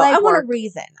doing I don't know. I want legwork. a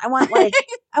reason. I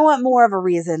want more of a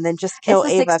reason than just kill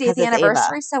It's the Ava because 60th it's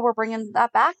anniversary, Ava. so we're bringing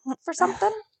that back for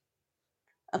something.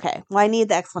 Okay. Well, I need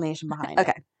the explanation behind it.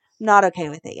 Okay. Not okay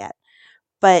with it yet.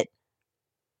 But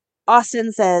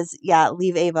Austin says, yeah,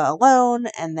 leave Ava alone.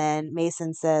 And then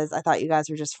Mason says, I thought you guys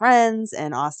were just friends.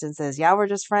 And Austin says, yeah, we're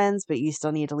just friends, but you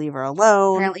still need to leave her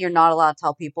alone. Apparently, you're not allowed to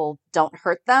tell people don't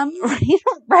hurt them.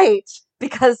 Right.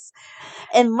 Because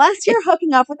unless you're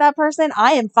hooking up with that person,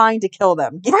 I am fine to kill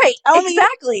them. Right.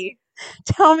 Exactly.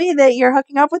 Tell me that you're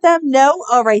hooking up with them. No.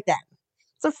 All right then.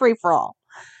 It's a free for all.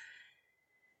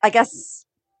 I guess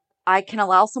I can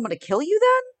allow someone to kill you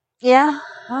then? Yeah.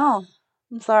 Oh.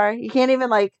 I'm sorry. You can't even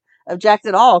object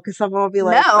at all because someone will be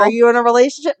like, No. are you in a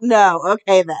relationship? No.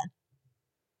 Okay then.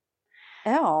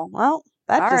 Ew. Well,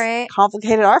 that All just right.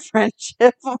 complicated our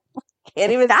friendship.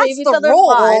 Can't even That's save each the other's rule.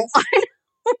 lives.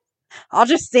 I'll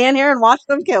just stand here and watch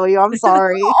them kill you. I'm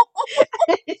sorry.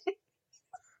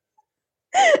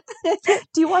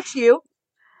 Do you watch You?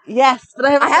 Yes, but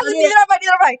I haven't. Neither have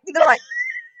I.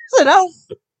 So no.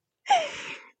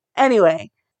 Anyway,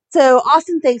 so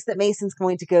Austin thinks that Mason's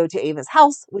going to go to Ava's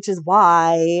house, which is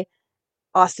why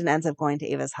Austin ends up going to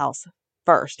Ava's house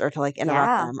first, or to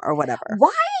interrupt them or whatever.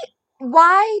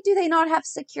 Why do they not have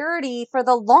security for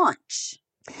the launch?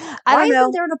 I don't Why know.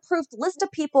 isn't there an approved list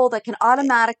of people that can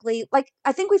automatically,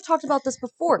 I think we've talked about this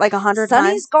before. 100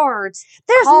 Sunny's times. guards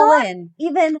There's call not in.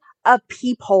 even a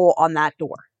peephole on that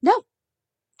door. No.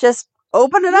 Just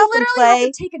open it You up and literally play.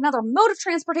 have to take another mode of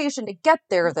transportation to get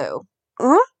there, though.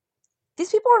 Huh? These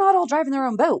people are not all driving their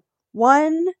own boat.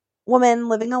 One woman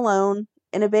living alone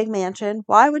in a big mansion.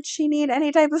 Why would she need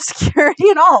any type of security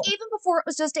at all? Even before it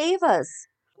was just Ava's.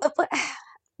 But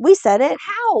We said it.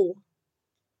 how?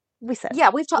 We said it. Yeah,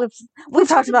 we've talked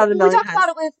about it a million We talked times. about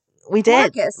it with We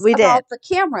did. Marcus We did. about the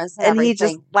cameras and And he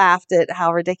everything. just laughed at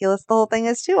how ridiculous the whole thing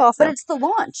is too also. But it's the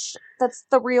launch. That's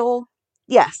the real...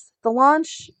 Yes. The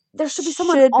launch There should be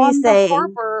someone should be on saying, the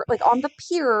harbor, on the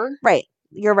pier. right.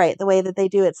 You're right. The way that they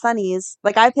do at Sunny's.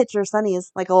 I picture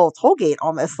Sunny's like a little toll gate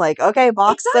almost. Okay,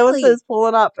 box Exactly. so-and-so's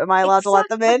pulling up. Am I allowed to let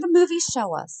them in? Like the movies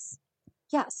show us.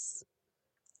 Yes.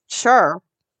 Sure.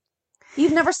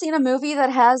 You've never seen a movie that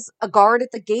has a guard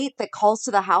at the gate that calls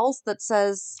to the house that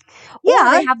says, Yeah.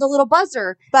 or they have the little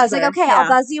buzzer. Buzzer. It's okay, yeah. I'll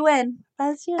buzz you in.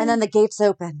 Buzz you in. And then the gates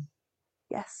open.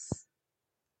 Yes.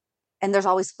 And there's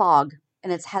always fog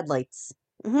and it's headlights.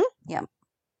 Mhm. Yeah.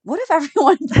 What if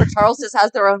everyone in Port Charles just has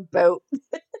their own boat?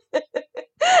 We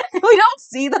don't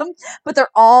see them, but they're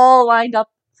all lined up.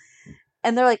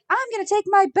 And they're like, I'm going to take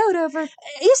my boat over.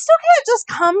 You still can't just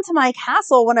come to my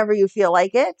castle whenever you feel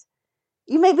like it.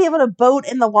 You may be able to boat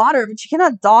in the water, but you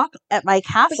cannot dock at my But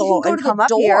you castle can go and to come the up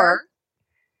door. here.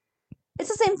 It's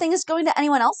the same thing as going to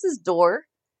anyone else's door.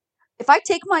 If I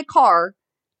take my car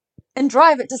and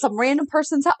drive it to some random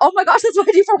person's house, oh my gosh, that's what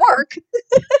I do for work.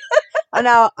 Oh,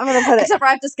 no, I'm going to put it. Except for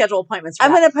I have to schedule appointments for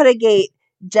I'm that. going to put a gate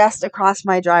just across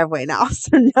my driveway now,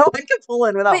 so no one can pull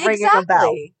in without But ringing a bell.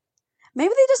 exactly. Maybe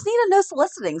they just need a no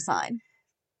soliciting sign.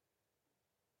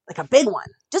 Like a big one.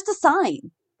 Just a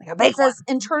sign. Like a big It says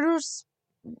intruders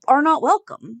are not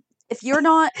welcome. If you're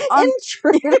not on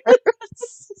Intruder.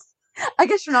 I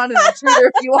guess you're not an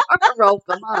intruder if you are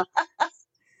welcome, huh?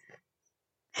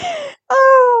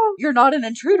 Oh. You're not an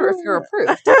intruder if you're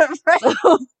approved. Right.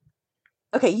 So,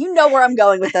 okay, you know where I'm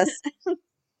going with this.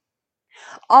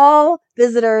 All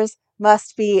visitors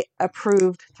must be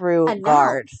approved through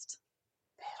GARD. Announced.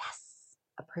 Yes.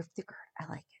 Approved through GARD. I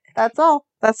like it. That's all.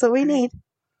 That's what we need.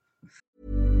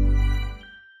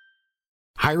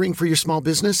 Hiring for your small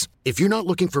business? If you're not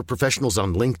looking for professionals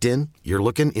on LinkedIn, you're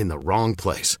looking in the wrong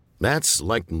place. That's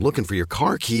like looking for your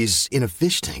car keys in a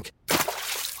fish tank.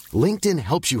 LinkedIn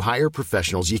helps you hire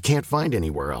professionals you can't find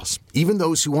anywhere else, even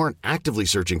those who aren't actively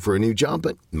searching for a new job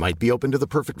but might be open to the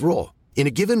perfect role. In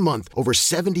a given month, over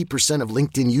 70% of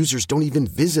LinkedIn users don't even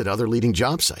visit other leading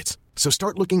job sites. So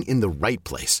start looking in the right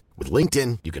place. With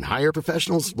LinkedIn, you can hire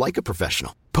professionals like a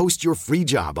professional. Post your free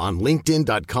job on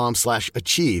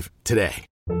linkedin.com/achieve today.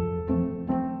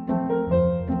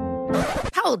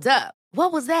 Hold up.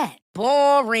 What was that?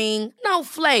 Boring. No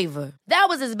flavor. That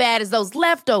was as bad as those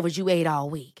leftovers you ate all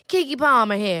week. Keke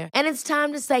Palmer here, and it's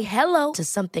time to say hello to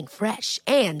something fresh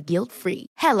and guilt-free.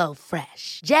 Hello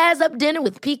Fresh. Jazz up dinner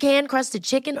with pecan-crusted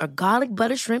chicken or garlic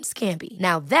butter shrimp scampi.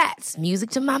 Now that's music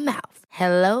to my mouth.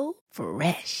 Hello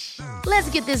Fresh. Let's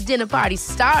get this dinner party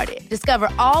started. Discover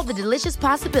all the delicious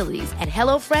possibilities at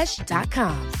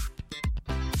hellofresh.com.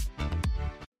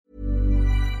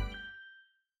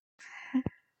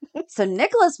 So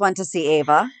Nicholas went to see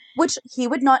Ava, which he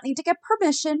would not need to get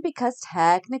permission because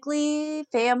technically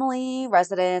family,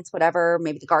 residence, whatever,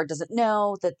 maybe the guard doesn't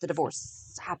know that the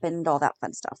divorce happened, all that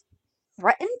fun stuff.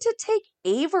 Threatened to take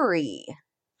Avery.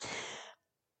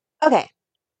 Okay.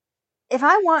 If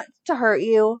I want to hurt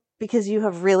you because you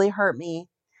have really hurt me,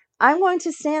 I'm going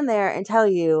to stand there and tell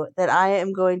you that I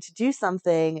am going to do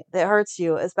something that hurts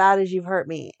you as bad as you've hurt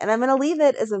me. And I'm going to leave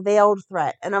it as a veiled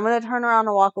threat. And I'm going to turn around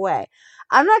and walk away.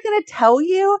 I'm not going to tell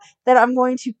you that I'm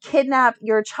going to kidnap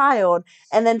your child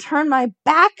and then turn my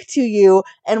back to you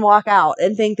and walk out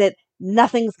and think that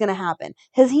nothing's going to happen.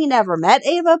 Has he never met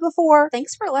Ava before?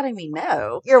 Thanks for letting me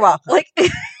know. You're welcome. Like,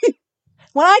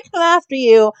 when I come after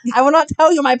you, I will not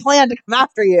tell you my plan to come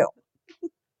after you.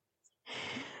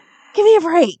 Give me a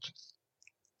break.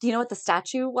 Do you know what the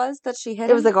statue was that she hit?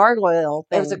 It was a gargoyle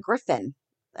thing. It was a griffin.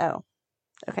 Oh,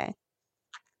 okay.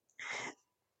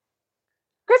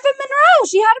 Griffin Monroe.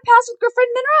 She had a pass with Griffin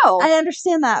Monroe. I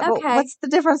understand that, but Okay. what's the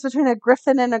difference between a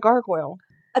griffin and a gargoyle?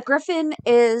 A griffin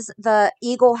is the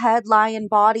eagle head, lion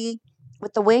body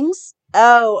with the wings.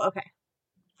 Oh, okay.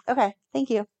 Okay, thank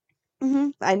you.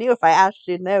 I knew if I asked,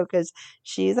 you'd know because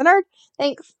she's a nerd.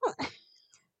 Thanks.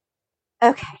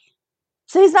 Okay.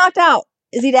 So he's knocked out.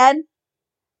 Is he dead?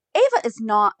 Ava is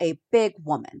not a big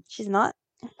woman. She's not.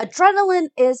 Adrenaline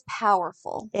is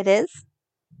powerful. It is.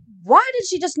 Why did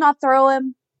she just not throw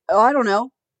him? Oh, I don't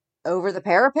know. Over the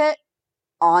parapet,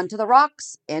 onto the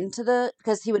rocks,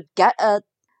 because he would get a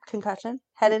concussion,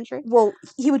 head injury. Well,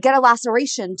 he would get a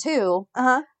laceration too.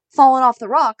 Falling off the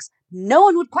rocks. No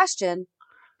one would question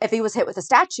if he was hit with a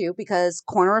statue because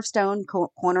corner of stone,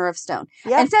 corner of stone.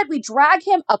 Yeah. Instead, we drag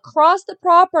him across the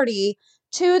property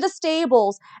to the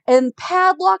stables and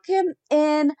padlock him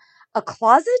in a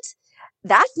closet.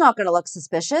 That's not going to look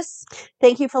suspicious.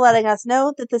 Thank you for letting us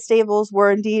know that the stables were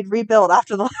indeed rebuilt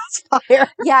after the last fire.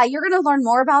 Yeah, you're going to learn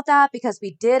more about that because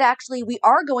we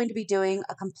are going to be doing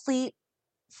a complete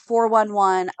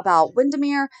 411 about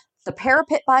Windermere, the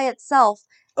parapet by itself.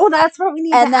 Oh, that's what we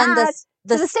need and to then add the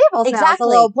to the stables. Exactly. Now. It's a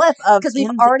little blip of because we've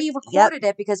already recorded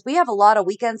it because we have a lot of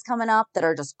weekends coming up that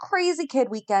are just crazy kid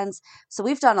weekends. So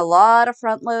we've done a lot of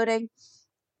front loading.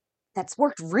 That's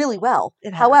worked really well.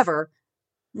 However,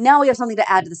 now we have something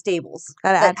to add to the stables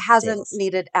that hasn't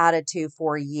needed added to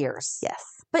for years. Yes.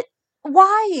 But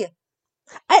why?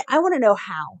 I want to know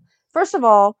how. First of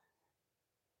all,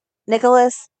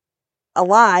 Nicholas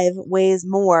alive weighs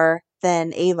more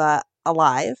than Ava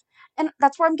alive. And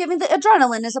that's where I'm giving the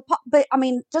adrenaline but I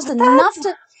mean, just enough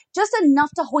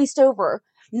to hoist over,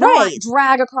 not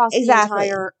drag across the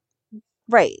entire.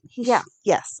 Right. Yeah.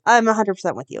 Yes. I'm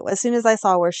 100% with you. As soon as I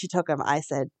saw where she took him, I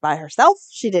said, by herself,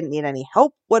 she didn't need any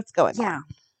help. What's going on? Yeah.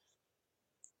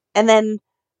 And then,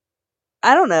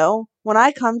 I don't know, when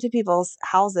I come to people's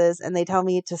houses and they tell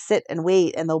me to sit and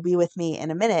wait and they'll be with me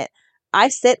in a minute, I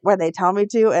sit where they tell me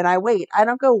to and I wait. I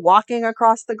don't go walking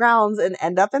across the grounds and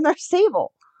end up in their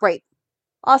stable. Right.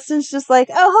 Austin's just like,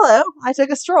 oh, hello. I took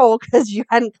a stroll because you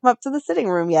hadn't come up to the sitting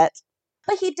room yet.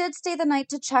 But he did stay the night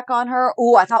to check on her.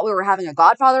 Oh, I thought we were having a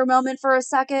Godfather moment for a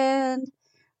second.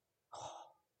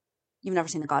 You've never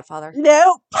seen The Godfather?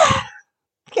 Nope.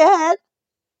 Go ahead.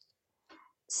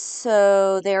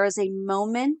 So there is a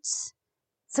moment.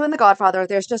 So in The Godfather,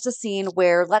 there's just a scene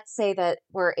where, let's say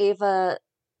where Ava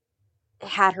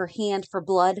had her hand for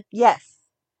blood. Yes.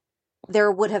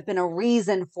 there would have been a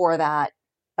reason for that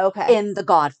Okay. in The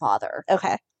Godfather.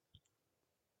 Okay.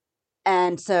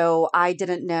 And so I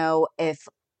didn't know if,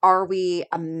 are we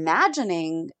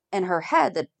imagining in her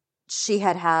head that she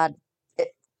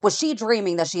was she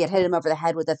dreaming that she had hit him over the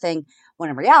head with a thing when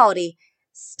in reality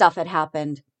stuff had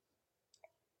happened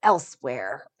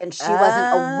elsewhere and she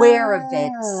wasn't aware of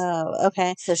it. Oh,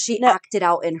 okay. So she No. acted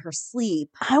out in her sleep.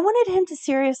 I wanted him to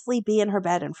seriously be in her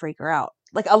bed and freak her out.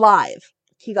 Like alive.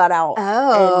 He got out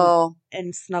Oh.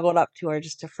 and snuggled up to her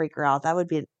just to freak her out. That would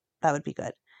be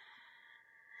good.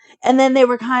 And then they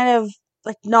were kind of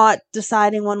like not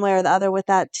deciding one way or the other with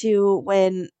that too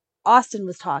when Austin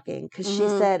was talking because she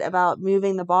said about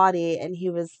moving the body and he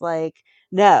was like,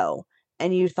 no.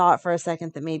 And you thought for a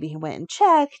second that maybe he went and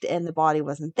checked and the body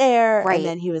wasn't there. Right. And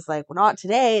then he was like, well, not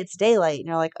today. It's daylight. And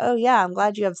you're like, oh, yeah, I'm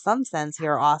glad you have some sense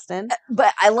here, Austin.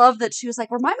 But I love that she was like,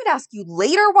 remind me to ask you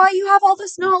later why you have all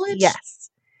this knowledge. Yes.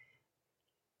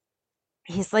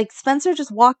 He's like, Spencer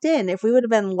just walked in. If we would have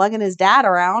been lugging his dad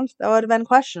around, that would have been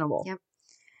questionable. Yep.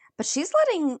 But she's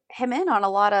letting him in on a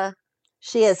lot of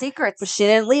secrets. But she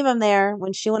didn't leave him there.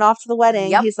 When she went off to the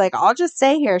wedding, he's like, I'll just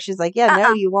stay here. She's like, yeah,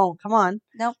 no, you won't. Come on.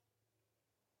 Nope.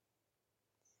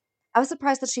 I was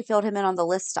surprised that she filled him in on the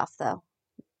list stuff, though.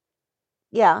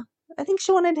 Yeah. I think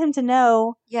she wanted him to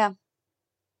know. Yeah.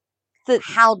 That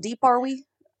how deep are we?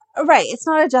 Right. It's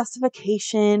not a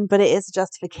justification, but it is a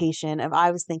justification of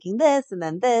I was thinking this and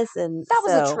then this. And that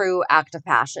was a true act of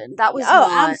passion. That was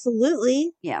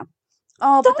absolutely. Yeah.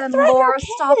 Oh, but then Laura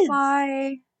stopped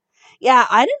by. Yeah,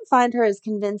 I didn't find her as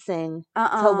convincing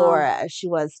to Laura as she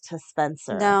was to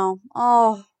Spencer. No.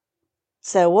 Oh.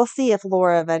 So we'll see if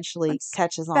Laura eventually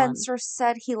catches on. Spencer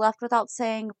said he left without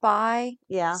saying bye.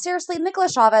 Yeah. Seriously,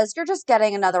 Nicholas Chavez, you're just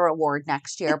getting another award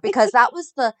next year because that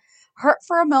was the hurt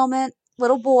for a moment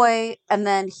little boy, and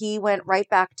then he went right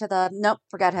back to the nope,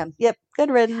 forget him. Yep, good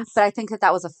riddance. But I think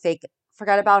that was a fake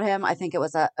forget about him. I think it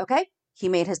was okay, he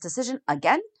made his decision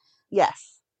again.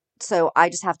 Yes. So I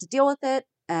just have to deal with it,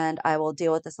 and I will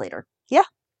deal with this later. Yeah.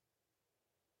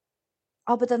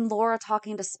 Oh, but then Laura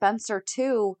talking to Spencer,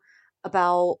 too,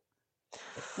 about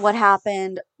what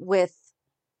happened with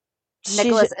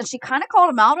Nicholas, and she kind of called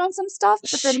him out on some stuff,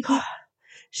 but then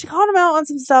she called him out on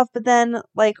some stuff, but then,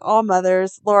 like all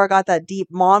mothers, Laura got that deep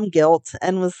mom guilt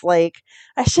and was like,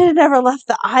 I should have never left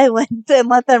the island and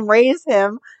let them raise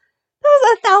him. That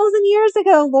was 1,000 years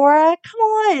ago, Laura. Come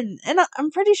on. And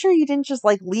I'm pretty sure you didn't just,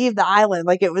 like, leave the island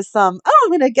like it was I'm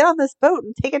going to get on this boat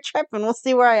and take a trip and we'll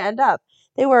see where I end up.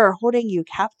 They were holding you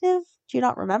captive. Do you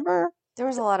not remember? There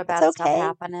was a lot of bad stuff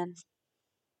happening.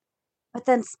 But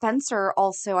then Spencer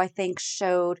also, I think,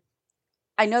 showed,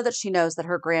 I know that she knows that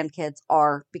her grandkids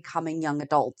are becoming young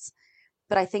adults,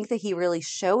 but I think that he really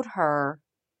showed her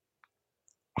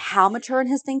how mature in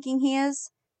his thinking he is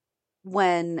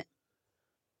when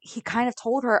he kind of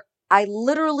told her, I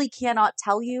literally cannot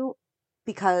tell you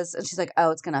because, and she's like,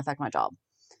 oh, it's going to affect my job.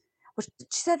 Which, did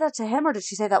she say that to him or did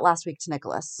she say that last week to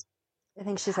Nicholas? I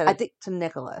think she said it to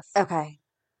Nicholas. Okay.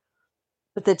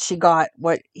 But that she got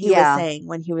what he was saying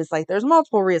when he was like, there's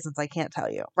multiple reasons I can't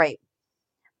tell you. Right.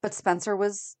 But Spencer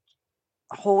was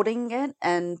holding it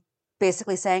and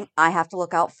basically saying, I have to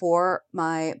look out for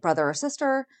my brother or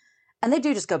sister. And they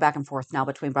do just go back and forth now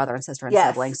between brother and sister and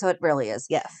sibling. So it really is.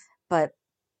 Yes. But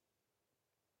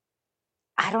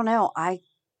I don't know. I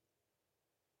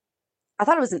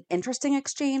thought it was an interesting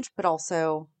exchange, but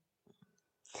also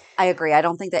I agree. I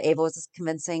don't think that Ava was as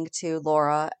convincing to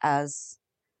Laura as...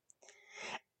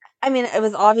 I mean, it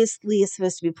was obviously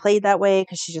supposed to be played that way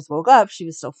because she just woke up. She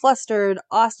was still flustered.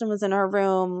 Austin was in her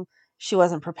room. She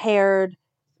wasn't prepared.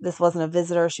 This wasn't a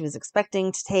visitor she was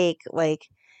expecting to take. Like,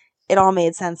 it all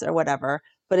made sense or whatever.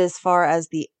 But as far as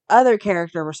the other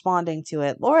character responding to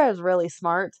it, Laura is really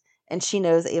smart and she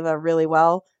knows Ava really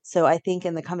well. So I think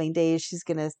in the coming days, she's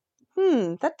going to,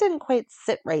 that didn't quite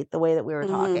sit right the way that we were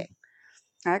talking.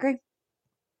 I agree.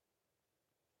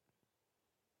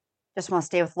 Just want to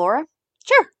stay with Laura?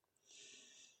 Sure.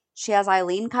 She has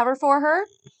Eileen cover for her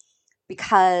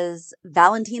because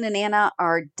Valentine and Anna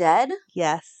are dead.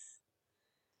 Yes.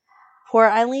 Poor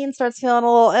Eileen starts feeling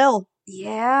a little ill.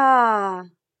 Yeah.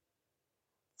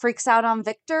 Freaks out on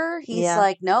Victor. He's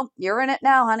like, nope, you're in it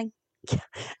now, honey. I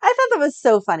thought that was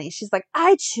so funny. She's like,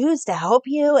 I choose to help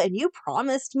you and you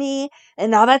promised me and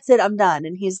now that's it. I'm done.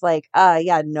 And he's like,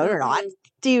 yeah, no, you're not.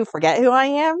 Do you forget who I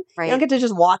am? Right. You don't get to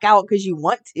just walk out because you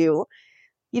want to.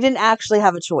 You didn't actually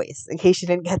have a choice, in case you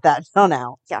didn't get that till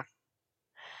now. Yeah.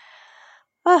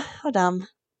 How dumb.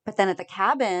 But then at the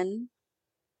cabin,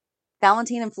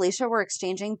 Valentine and Felicia were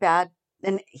exchanging bad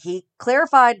And he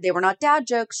clarified they were not dad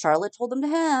jokes. Charlotte told them to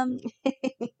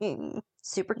him.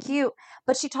 Super cute.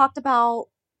 But she talked about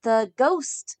the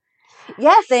ghost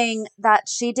thing that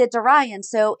she did to Ryan.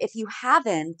 So if you have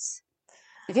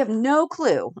no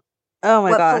clue Oh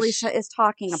my what gosh. Felicia is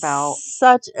talking about,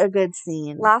 Such a good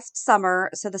scene. last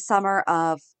summer, so the summer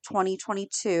of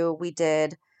 2022, we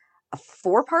did a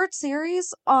 4-part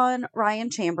series on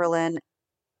Ryan Chamberlain.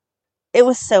 It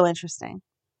was so interesting.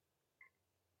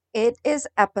 It is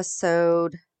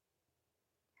episode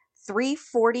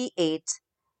 348,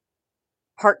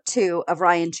 part 2 of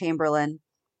Ryan Chamberlain.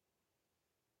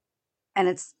 And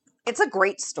it's a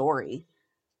great story.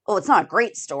 Well, it's not a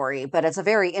great story, but it's a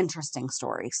very interesting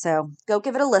story. So go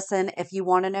give it a listen if you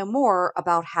want to know more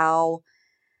about how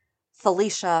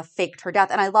Felicia faked her death.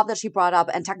 And I love that she brought up,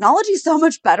 and technology is so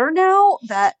much better now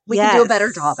that we can do a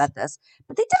better job at this.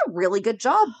 But they did a really good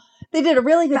job. They did a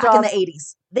really good back job in the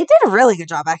 80s. They did a really good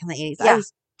job back in the 80s. Yeah. I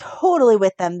was totally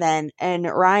with them then. And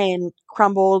Ryan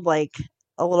crumbled like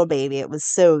a little baby. It was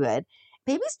so good.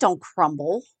 Babies don't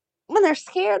crumble. When they're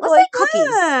scared, Let's they're say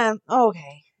cookies. "Ah."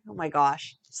 Okay. Oh my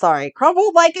gosh. Sorry.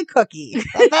 Crumbled like a cookie. Is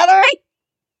that better?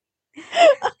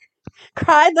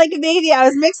 Cried like a baby. I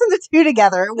was mixing the two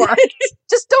together. It worked.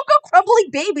 Just don't go crumbling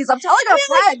babies. I'm telling a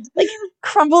friend. Like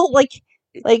crumble, like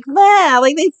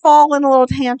they fall in a little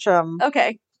tantrum.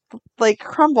 Okay. Like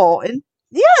crumble. And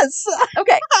yes.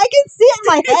 Okay. I can see it in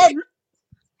my head.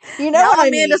 You know now what I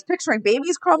mean? Amanda's picturing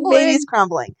babies crumbling. Babies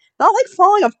crumbling. Not like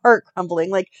falling apart crumbling,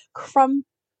 like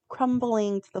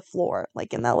crumbling to the floor,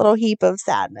 like in that little heap of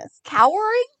sadness.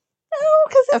 Cowering? No,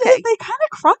 because Okay. they kind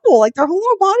of crumble. Like their whole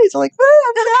bodies are like,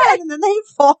 oh, I'm sad. And then they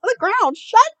fall on the ground.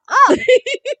 Shut up.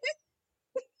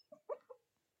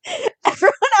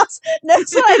 Everyone else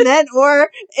knows what I meant, or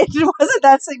it wasn't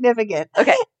that significant.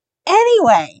 Okay.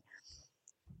 Anyway,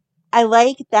 I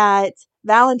like that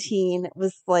Valentine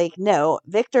was like, no,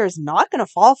 Victor's not going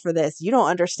to fall for this. You don't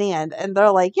understand. And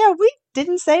they're like, yeah, we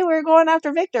didn't say we were going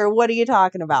after Victor. What are you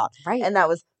talking about? Right. And that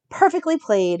was perfectly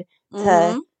played to,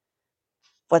 Mhm.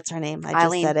 what's her name? I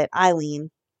Eileen. just said it.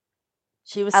 Eileen.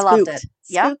 She was I spooked. loved it.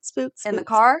 Yeah. Spooked. In the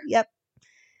car? Yep.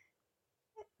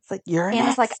 It's like, you're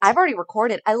Anna's like, next. I've already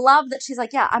recorded. I love that she's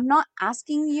like, yeah, I'm not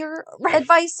asking your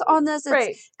advice on this.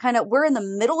 It's kind of, we're in the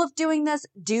middle of doing this.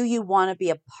 Do you want to be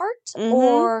a part Mhm.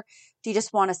 or do you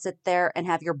just want to sit there and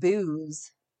have your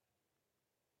booze?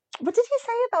 What did he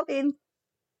say about being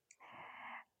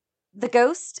The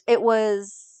ghost, it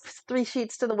was, 3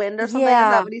 sheets to the wind or something? Is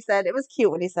Yeah. that what he said? It was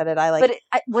cute when he said it. I like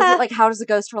but was it like, how does the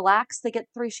ghost relax? They get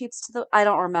 3 sheets to the, I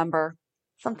don't remember.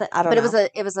 something. I don't But know.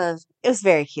 it was a, It was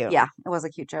very cute. yeah, it was a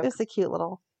cute It joke. was a cute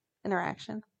little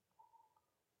interaction.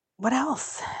 What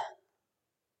else?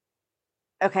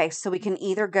 Okay, so we can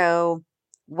either go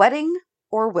wedding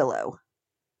or Willow.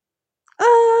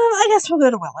 I guess we'll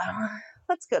go to Willow.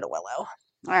 Let's go to Willow.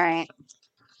 All right.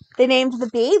 They named the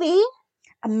baby.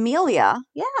 Amelia,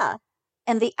 Yeah.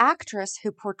 and the actress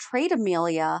who portrayed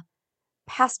Amelia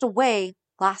passed away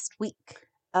last week.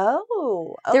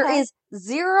 Oh. There is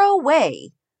zero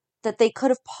way that they could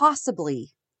have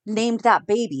possibly named that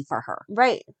baby for her,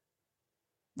 right.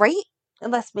 right?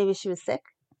 Unless maybe she was sick.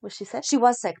 Was she sick? She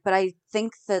was sick, but I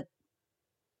think that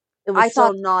It was I still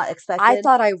thought- not expected. I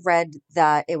thought I read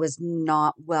that it was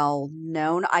not well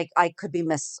known. I could be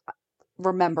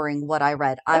misremembering what I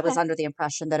read. I was Okay. under the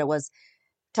impression that it was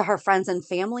to her friends and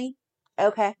family,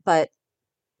 Okay. but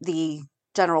the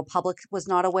general public was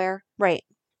not aware. Right.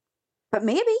 But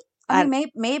maybe. I mean,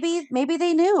 maybe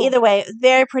they knew. Either way,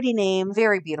 very pretty name.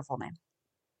 Very beautiful name.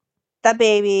 That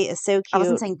baby is so cute. I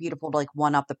wasn't saying beautiful to like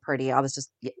one up the pretty. I was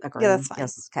just agreeing. Yeah, that's fine.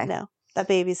 Yes, okay. No, that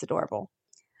baby's adorable.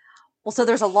 Well, so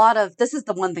there's a lot of, this is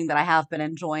the one thing that I have been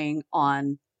enjoying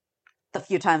on the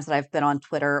few times that I've been on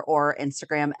Twitter or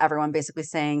Instagram, everyone basically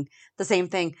saying the same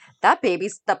thing. That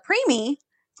baby's, the preemie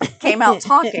came out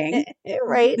talking.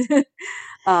 Right. She's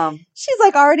She's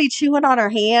like already chewing on her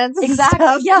hands. And exactly.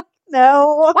 stuff. Yeah. No.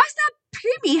 Why does that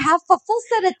preemie have a full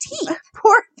set of teeth?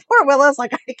 Poor Willow's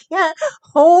like, I can't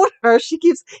hold her. She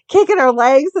keeps kicking her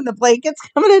legs and the blanket's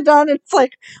coming undone. And it's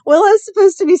like, Willow's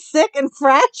supposed to be sick and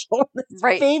fragile. This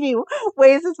Right. baby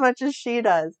weighs as much as she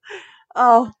does.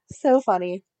 Oh, so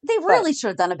funny. They really should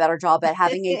have done a better job at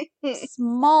having a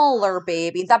smaller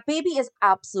baby. That baby is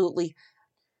absolutely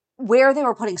where they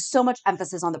were putting so much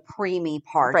emphasis on the preemie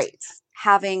part. Right.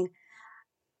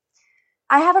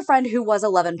 I have a friend who was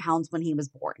 11 pounds when he was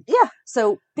born. Yeah.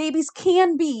 So babies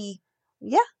can be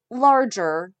Yeah.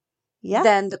 larger Yeah.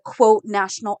 than the quote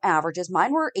national averages.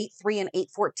 Mine were 8'3" and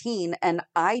 8'14", and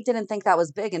I didn't think that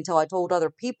was big until I told other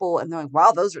people, and they're like,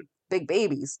 wow, those are big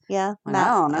babies. Yeah. I Matt,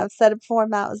 don't know. I've said it before.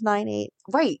 Matt was 9'8".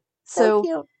 Right. So So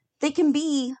cute. They can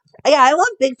be. Yeah, I love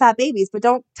big fat babies, but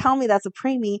don't tell me that's a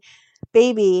preemie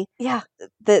baby. Yeah.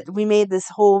 That we made this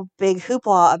whole big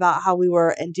hoopla about how we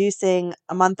were inducing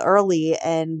a month early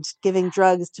and giving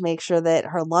drugs to make sure that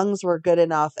her lungs were good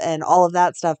enough and all of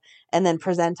that stuff, and then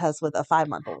present us with a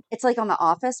 5-month-old. It's like on The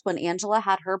Office when Angela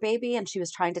had her baby and she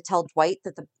was trying to tell Dwight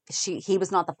that he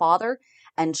was not the father,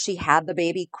 and she had the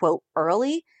baby, quote,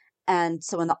 early. And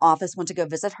so when The Office went to go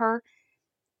visit her,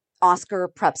 Oscar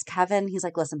preps Kevin. He's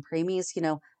like, listen, preemies,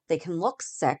 they can look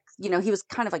sick. He was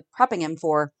kind of like prepping him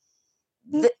for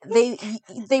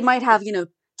they might have,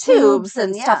 tubes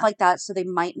and stuff like that. So they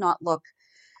might not look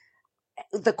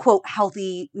the quote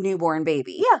healthy newborn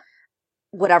baby. Yeah.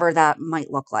 Whatever that might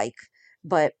look like.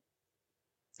 And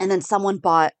then someone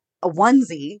bought a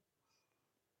onesie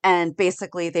and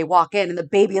basically they walk in and the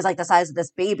baby is like the size of this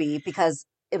baby because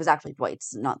it was actually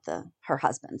Dwight's, not her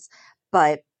husband's.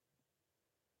 But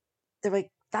they're like,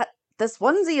 this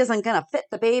onesie isn't going to fit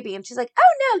the baby. And she's like,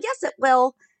 oh no, yes it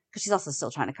will. Because she's also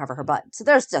still trying to cover her butt. So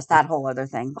there's just that whole other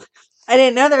thing. I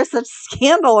didn't know there was such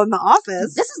scandal in The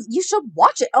Office. You should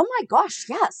watch it. Oh my gosh,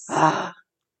 yes.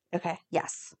 Okay.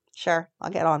 Yes. Sure. I'll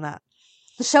get on that.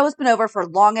 The show has been over for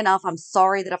long enough. I'm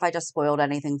sorry that if I just spoiled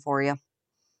anything for you.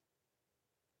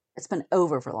 It's been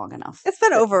over for long enough. It's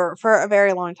been over for a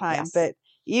very long time, Yes. but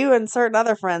you and certain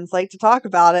other friends like to talk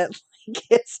about it like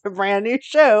it's a brand new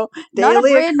show. Not a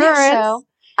Daily brand new occurrence. show.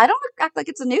 I don't act like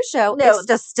it's a new show. No. It's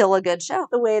just still a good show.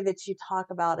 The way that you talk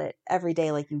about it every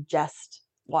day like you just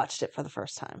watched it for the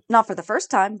first time. Not for the first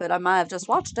time, but I might have just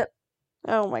watched it.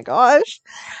 Oh my gosh.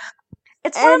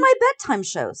 It's one of my bedtime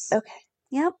shows. Okay.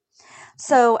 Yep.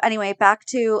 So anyway, back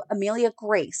to Amelia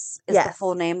Grace is the Yes.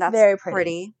 full name. That's Very pretty.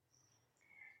 pretty.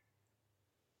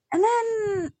 And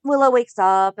then Willow wakes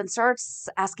up and starts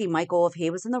asking Michael if he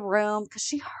was in the room because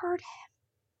she heard him.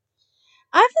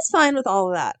 I was fine with all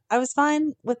of that. I was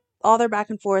fine with all their back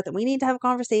and forth, and we need to have a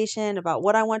conversation about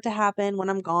what I want to happen when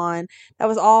I'm gone. That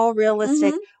was all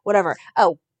realistic, whatever.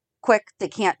 Oh, quick, they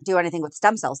can't do anything with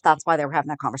stem cells. That's why they were having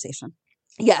that conversation.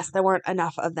 Yes, there weren't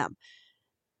enough of them.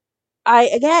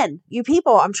 You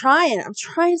people, I'm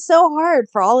trying so hard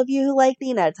for all of you who like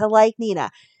Nina to like Nina.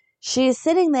 She's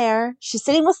sitting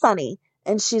with Sunny,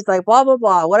 and she's like, blah, blah,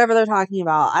 blah, whatever they're talking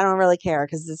about. I don't really care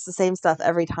because it's the same stuff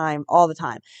every time, all the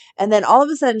time. And then all of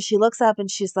a sudden she looks up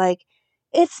and she's like,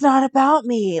 it's not about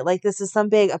me. Like this is some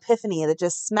big epiphany that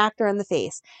just smacked her in the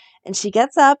face. And she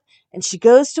gets up and she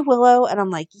goes to Willow, and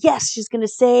I'm like, yes, she's going to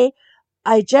say,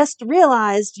 I just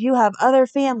realized you have other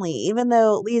family, even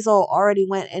though Liesel already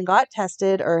went and got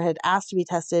tested or had asked to be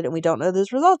tested, and we don't know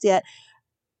those results yet.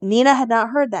 Nina had not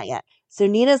heard that yet. So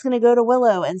Nina's going to go to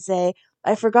Willow and say,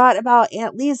 I forgot about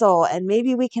Aunt Liesel, and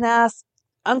maybe we can ask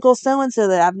Uncle so-and-so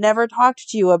that I've never talked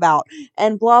to you about,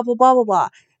 and blah, blah, blah, blah, blah.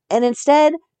 And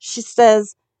instead, she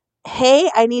says, hey,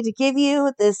 I need to give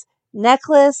you this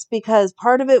necklace because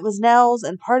part of it was Nell's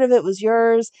and part of it was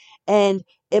yours, and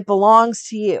it belongs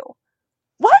to you.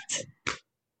 What?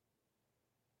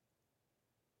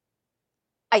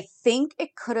 I think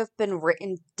it could have been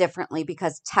written differently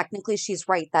because technically she's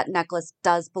right. That necklace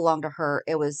does belong to her.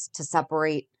 It was to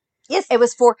separate. Yes. It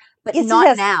was for, but Yes, not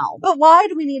yes. now. But why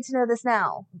do we need to know this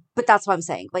now? But that's what I'm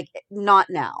saying. Like, not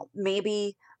now.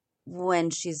 Maybe when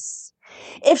she's...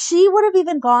 If she would have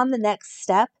even gone the next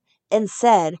step and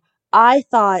said, I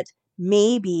thought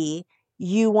maybe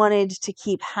you wanted to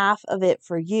keep half of it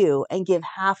for you and give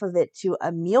half of it to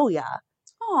Amelia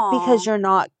because you're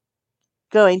not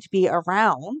going to be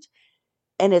around,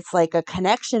 and it's like a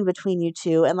connection between you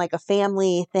two and like a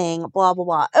family thing, blah, blah,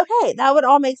 blah. Okay, that would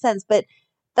all make sense. But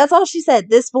that's all she said.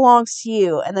 This belongs to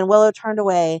you. And then Willow turned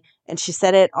away and she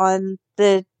said it on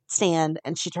the stand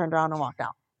and she turned around and walked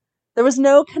out. There was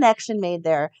no connection made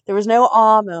there. There was no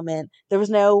awe moment. There was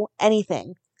no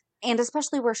anything. And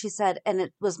especially where she said, and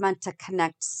it was meant to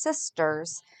connect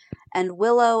sisters, and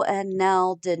Willow and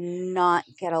Nell did not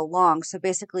get along. So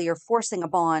basically you're forcing a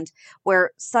bond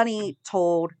where Sunny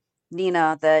told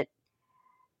Nina that,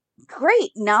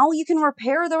 great, now you can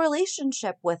repair the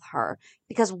relationship with her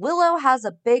because Willow has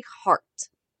a big heart.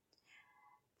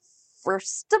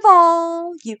 First of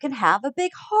all, you can have a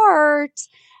big heart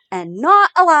and not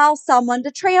allow someone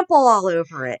to trample all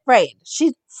over it. Right.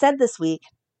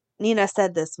 Nina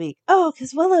said this week, oh,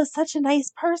 because Willow's such a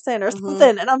nice person or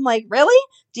something. And I'm like, really?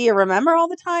 Do you remember all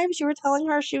the times you were telling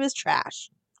her she was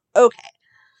trash? Okay.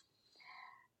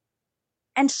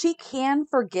 And she can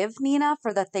forgive Nina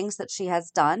for the things that she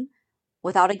has done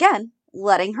without, again,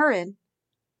 letting her in.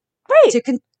 Right.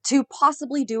 To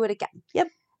possibly do it again. Yep.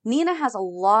 Nina has a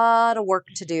lot of work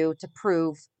to do to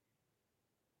prove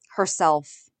herself.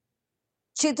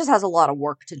 She just has a lot of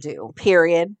work to do.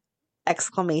 Period.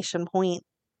 Exclamation point.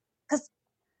 Because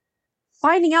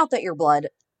finding out that you're blood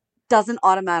doesn't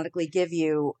automatically give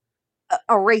you a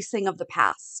erasing of the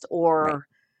past or.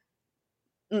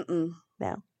 Right.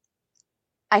 No.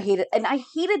 I hate it. And I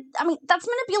mean, that's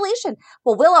manipulation.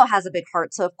 Well, Willow has a big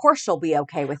heart, so of course she'll be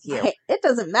okay with you. Right. It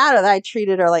doesn't matter that I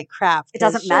treated her like crap. It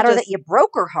doesn't matter that you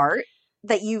broke her heart,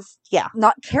 that you've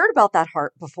not cared about that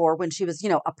heart before when she was,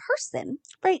 a person.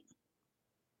 Right.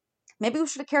 Maybe we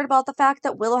should have cared about the fact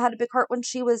that Willow had a big heart when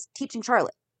she was teaching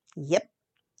Charlotte. Yep.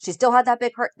 She still had that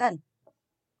big heart then.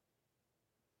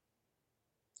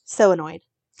 So annoyed.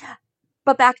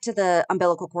 But back to the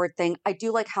umbilical cord thing, I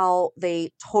do like how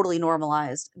they totally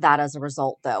normalized that as a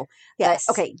result, though. Yes.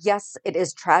 Yes, it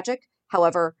is tragic.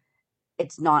 However,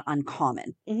 it's not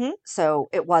uncommon. Mm-hmm. So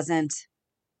it wasn't...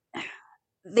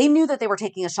 They knew that they were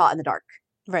taking a shot in the dark.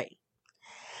 Right.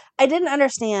 I didn't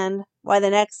understand why the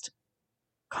next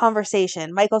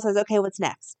conversation, Michael says, okay, what's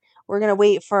next? We're going to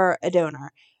wait for a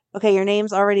donor. Okay, your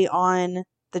name's already on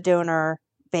the donor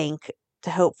bank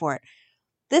to hope for it.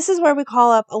 This is where we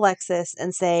call up Alexis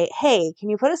and say, hey, can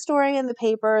you put a story in the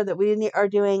paper that we are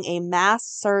doing a mass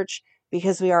search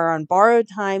because we are on borrowed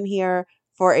time here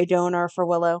for a donor for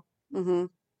Willow? Mm-hmm.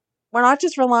 We're not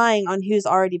just relying on who's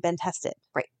already been tested.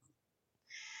 Right.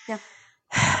 Yeah.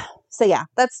 So yeah,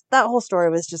 that whole story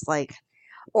was just like...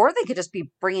 Or they could just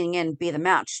be bringing in Be the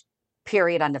Match,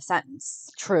 period, end of sentence.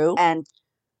 True. And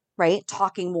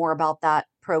talking more about that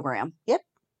program. Yep.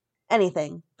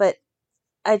 Anything. But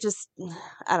I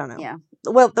don't know. Yeah.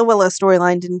 Well, the Willow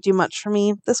storyline didn't do much for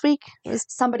me this week.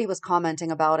 Somebody was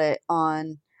commenting about it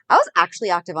on... I was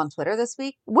actually active on Twitter this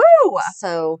week. Woo!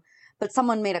 But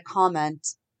someone made a comment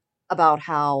about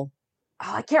how...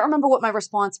 I can't remember what my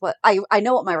response was. I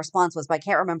know what my response was, but I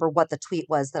can't remember what the tweet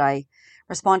was that I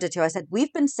responded to. I said,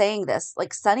 we've been saying this.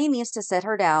 Like, Sunny needs to sit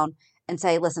her down and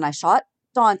say, listen, I shot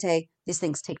Dante. These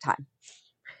things take time.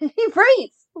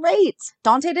 Right.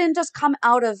 Dante didn't just come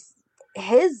out of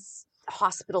his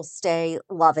hospital stay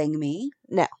loving me.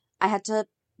 No. I had to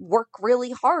work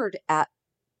really hard at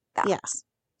that. Yes.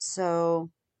 So,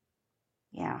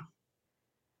 yeah.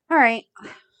 All right.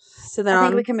 So then I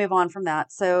think we can move on from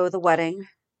that. So the wedding.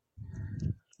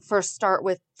 First start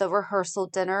with the rehearsal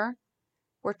dinner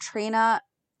where Trina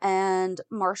and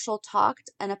Marshall talked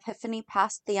and Epiphany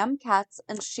passed the MCATs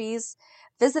and she's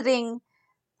visiting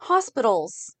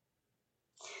hospitals.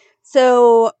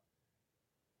 So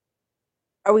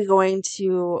are we going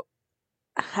to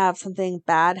have something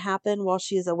bad happen while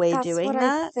she's away doing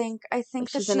that? I think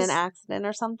she's that in an accident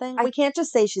or something. We can't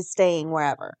just say she's staying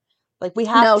wherever. Like, we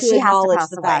have to she acknowledge has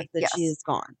to the pass away. fact that she's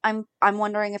gone. I'm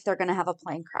wondering if they're going to have a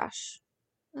plane crash.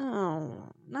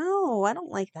 Oh, no, I don't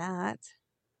like that.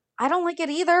 I don't like it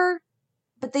either.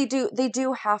 But they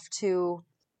do have to.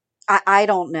 I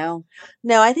don't know.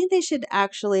 No, I think they should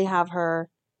actually have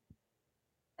her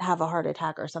have a heart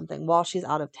attack or something while she's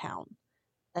out of town.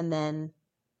 And then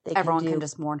everyone can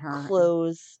just mourn her.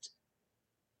 Closed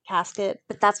casket.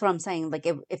 But that's what I'm saying. Like,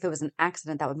 if it was an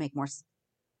accident, that would make more sense.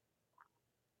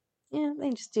 Yeah, they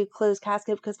just do closed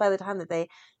casket because by the time that they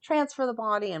transfer the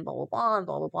body and blah, blah, blah, and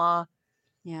blah, blah, blah.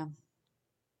 Yeah.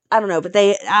 I don't know, but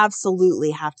they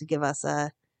absolutely have to give us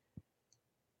a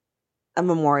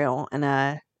memorial and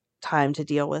a time to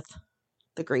deal with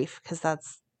the grief because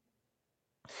that's...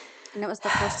 And it was the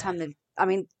first time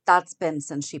that's been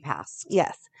since she passed.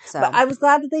 Yes. So. But I was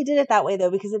glad that they did it that way,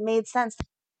 though, because it made sense.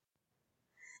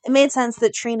 It made sense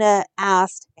that Trina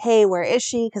asked, hey, where is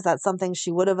she? Because that's something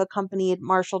she would have accompanied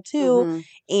Marshall to. Mm-hmm.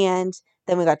 And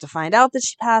then we got to find out that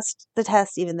she passed the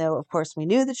test, even though, of course, we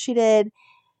knew that she did.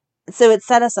 So it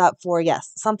set us up for,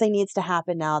 yes, something needs to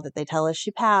happen now that they tell us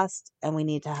she passed, and we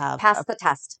need to have... Passed the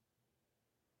test.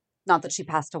 Not that she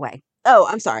passed away. Oh,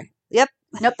 I'm sorry. Yep.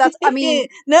 Nope, that's... I mean...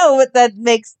 No, but that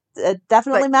makes... It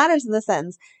definitely matters in the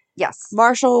sentence. Yes.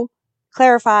 Marshall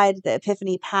clarified that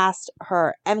Epiphany passed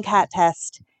her MCAT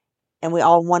test, and we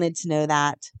all wanted to know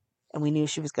that, and we knew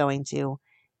she was going to.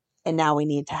 And now we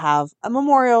need to have a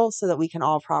memorial so that we can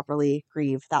all properly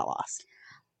grieve that loss.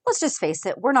 Let's just face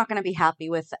it. We're not going to be happy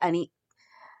with any...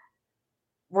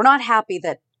 We're not happy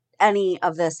that any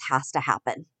of this has to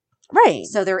happen. Right.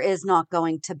 So there is not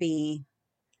going to be...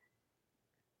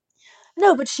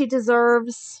 No, but she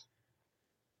deserves...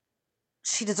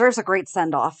 She deserves a great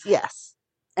send-off. Yes.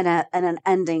 And an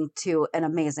ending to an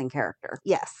amazing character.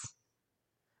 Yes.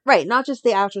 Right, not just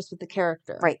the actress, but the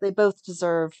character. Right. They both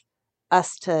deserve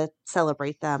us to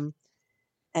celebrate them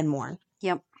and mourn.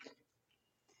 Yep.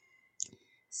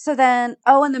 So then,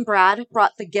 and then Brad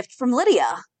brought the gift from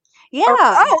Lydia. Yeah.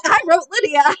 I wrote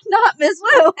Lydia, not Ms.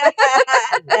 Wu.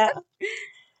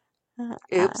 No.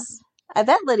 Oops. I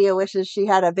bet Lydia wishes she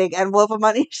had a big envelope of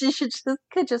money she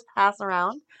could just pass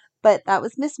around. But that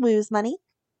was Miss Wu's money.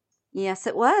 Yes,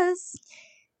 it was.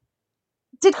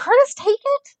 Did Curtis take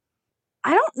it?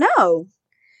 I don't know.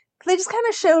 They just kind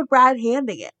of showed Brad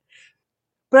handing it.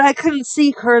 But I couldn't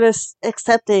see Curtis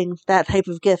accepting that type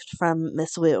of gift from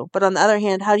Miss Wu. But on the other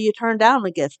hand, how do you turn down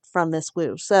a gift from Miss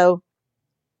Wu? So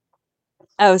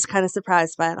I was kind of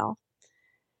surprised by it all.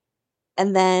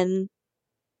 And then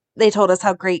they told us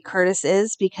how great Curtis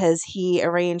is because he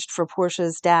arranged for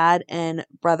Portia's dad and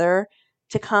brother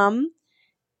to come,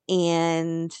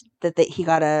 and that he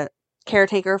got a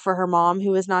caretaker for her mom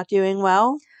who was not doing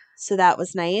well. So that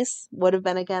was nice. Would have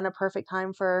been, again, a perfect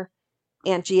time for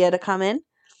Aunt Gia to come in.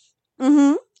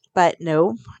 Mm-hmm. But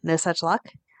no such luck.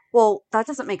 Well, that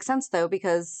doesn't make sense, though,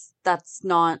 because that's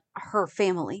not her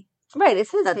family. Right,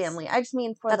 it's his family. I just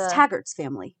mean that's Taggart's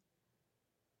family.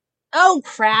 Oh,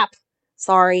 crap.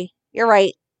 Sorry. You're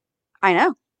right. I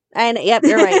know. Yep,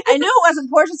 you're right. I knew it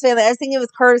wasn't Portia's family. I was thinking it was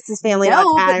Curtis's family, not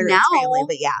Taggart's family.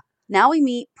 But yeah. Now we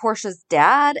meet Portia's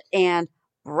dad and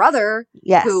brother.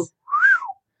 Yes. Who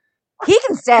he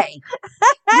can stay.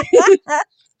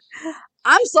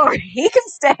 I'm sorry. He can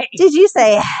stay. Did you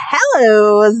say,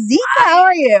 hello, Zika? How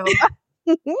are you?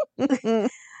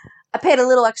 I paid a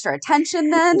little extra attention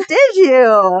then. Did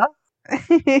you?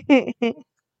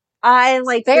 I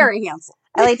like very handsome.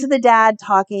 I liked the dad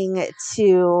talking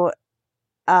to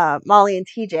Molly and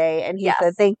TJ, and he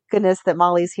said, thank goodness that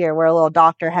Molly's here. We're a little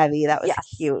doctor heavy. That was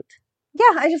cute.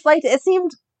 Yeah, I just liked it. It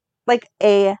seemed like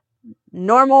a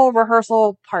normal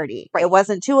rehearsal party. Right. It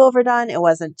wasn't too overdone. It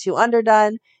wasn't too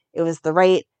underdone. It was the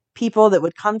right people that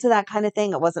would come to that kind of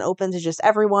thing. It wasn't open to just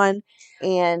everyone.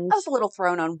 And I was a little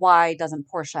thrown on why doesn't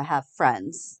Portia have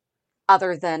friends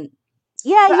other than...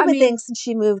 Yeah, you would think since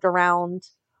she moved around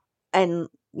and,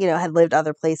 had lived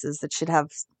other places that she'd have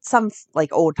some,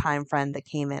 old time friend that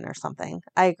came in or something.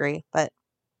 I agree, but...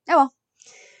 Oh, well.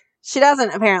 She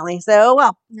doesn't, apparently. So,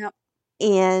 well. Yep.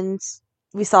 And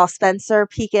we saw Spencer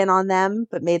peek in on them,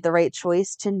 but made the right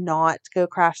choice to not go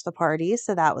crash the party.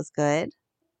 So that was good.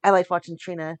 I liked watching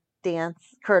Trina dance.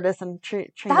 Curtis and Trina.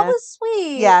 That was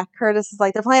sweet. Yeah, Curtis is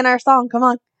like, they're playing our song. Come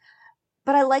on.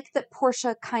 But I like that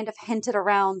Portia kind of hinted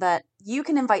around that you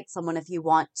can invite someone if you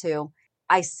want to.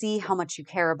 I see how much you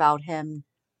care about him.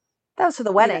 That was for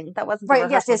the wedding. Yeah. That wasn't the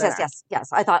right. Yes.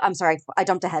 I'm sorry. I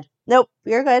jumped ahead. Nope.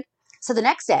 You're good. So the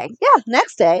next day. Yeah,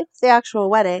 next day. It's the actual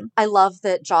wedding. I love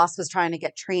that Joss was trying to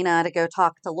get Trina to go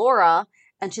talk to Laura.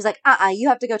 And she's like, you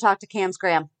have to go talk to Cam's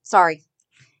Graham. Sorry.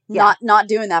 Yeah. Not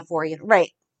doing that for you.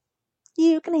 Right.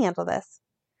 You can handle this.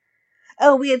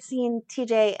 Oh, we had seen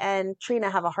TJ and Trina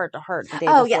have a heart-to-heart the day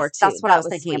before, yes. too. That's what I was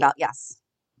thinking about. Yes.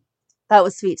 That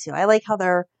was sweet, too. I like how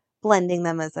they're blending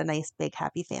them as a nice, big,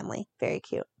 happy family. Very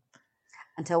cute.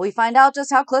 Until we find out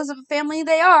just how close of a family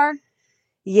they are.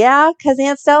 Yeah, because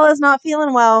Aunt Stella's not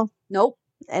feeling well. Nope.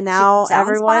 And now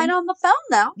everyone... fine on the phone,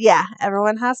 though. Yeah,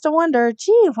 everyone has to wonder,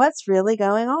 gee, what's really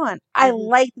going on? I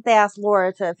like that they asked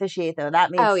Laura to officiate, though.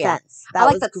 That made sense. That I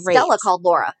like was that great. Stella called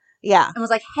Laura. Yeah. And was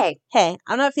like, hey,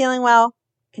 I'm not feeling well.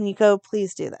 Can you go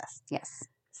please do this? Yes.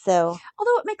 So.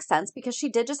 Although it makes sense because she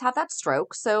did just have that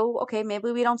stroke. So, okay,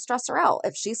 maybe we don't stress her out.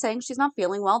 If she's saying she's not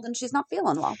feeling well, then she's not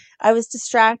feeling well. I was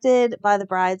distracted by the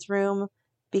bride's room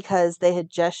because they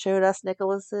had just showed us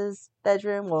Nicholas's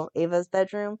bedroom, Ava's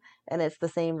bedroom, and it's the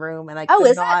same room. And I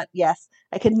could not, yes,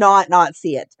 I could not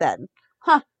see it then.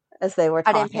 Huh. As they were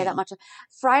talking. I didn't pay that much.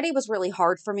 Friday was really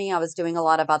hard for me. I was doing a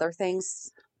lot of other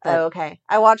things. Oh, okay.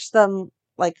 I watched them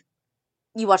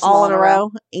you watched all in a row,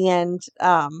 and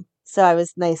so I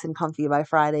was nice and comfy by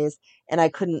Fridays, and I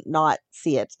couldn't not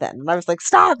see it then. And I was like,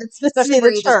 "Stop! It's supposed to be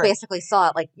the you just basically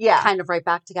saw it, kind of right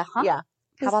back together." Huh? Yeah.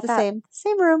 How about the that?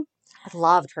 Same room. I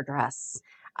loved her dress.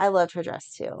 I loved her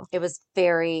dress too. It was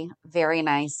very, very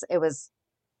nice.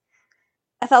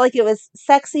 I felt like it was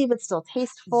sexy but still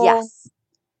tasteful. Yes.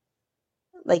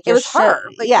 It was her.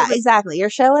 Yeah, exactly. You're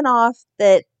showing off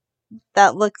that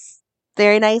looks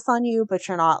very nice on you, but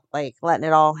you're not letting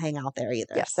it all hang out there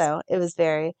either. Yes. So it was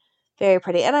very, very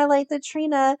pretty. And I like that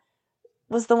Trina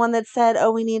was the one that said,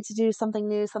 oh, we need to do something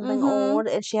new, something old.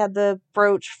 And she had the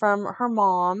brooch from her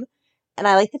mom. And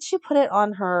I like that she put it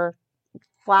on her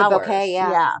flowers. The bouquet, yeah.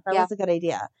 Yeah, that was a good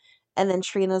idea. And then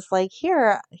Trina's like,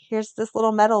 here's this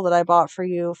little medal that I bought for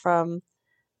you from,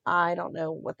 I don't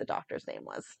know what the doctor's name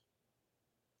was.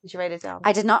 Did you write it down?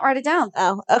 I did not write it down.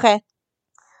 Oh, okay.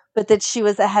 But that she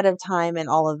was ahead of time in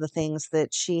all of the things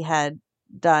that she had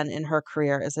done in her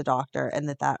career as a doctor, and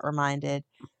that reminded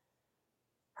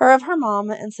her of her mom.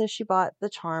 And so she bought the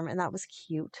charm, and that was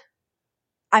cute.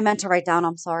 I meant to write down,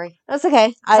 I'm sorry. That's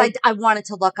okay. I wanted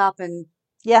to look up and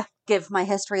give my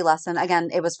history lesson. Again,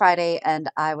 it was Friday and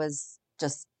I was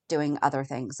just doing other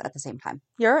things at the same time.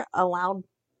 You're allowed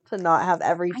to not have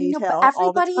every I know, detail but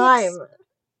all the everybody time.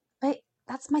 But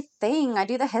that's my thing. I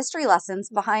do the history lessons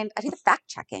I do the fact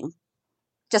checking.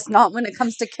 Just not when it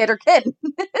comes to kid or kid.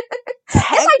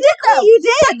 Yes, I did though. You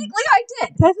did. Technically, I did.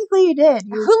 Technically, you did.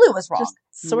 Hulu was wrong. Just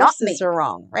Not sources me. are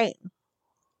wrong, right?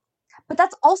 But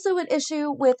that's also an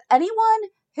issue with anyone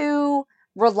who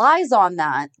relies on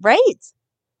that, Right.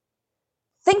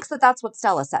 thinks that that's what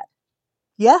Stella said.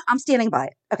 Yeah. I'm standing by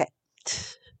it. Okay.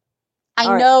 I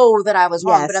All right. know that I was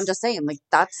wrong, but Yes. I'm just saying, like,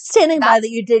 that's Standing by that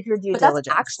you did your due but diligence.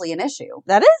 that's actually an issue.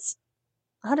 That is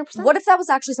 100%. What if that was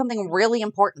actually something really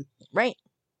important? Right.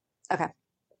 Okay.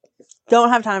 Don't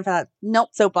have time for that Nope.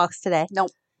 soapbox today.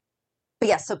 Nope. But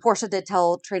yes, so Portia did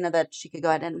tell Trina that she could go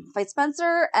ahead and fight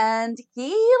Spencer, and he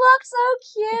looked so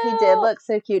cute. He did look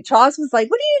so cute. Charles was like,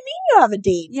 "What do you mean you have a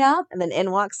date?" Yeah. And then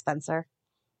in walks Spencer.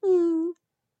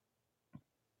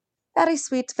 Very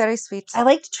sweet, very sweet. I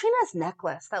liked Trina's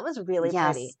necklace. That was really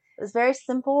pretty. It was very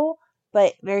simple,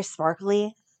 but very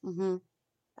sparkly. Mm-hmm.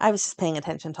 I was just paying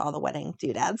attention to all the wedding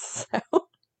doodads. So.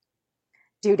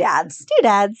 Doodads.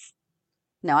 Doodads.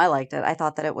 No, I liked it. I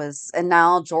thought that it was, and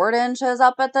now Jordan shows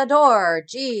up at the door.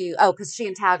 Gee, oh, because she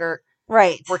and Taggart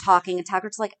were talking, and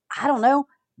Taggart's like, I don't know,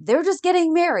 they're just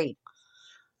getting married.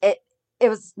 It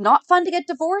was not fun to get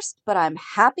divorced, but I'm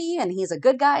happy, and he's a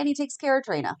good guy, and he takes care of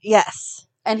Trina. Yes.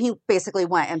 And he basically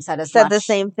went and said the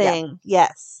same thing. Yeah.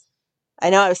 Yes.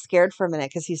 I know I was scared for a minute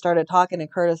because he started talking,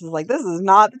 and Curtis was like, "This is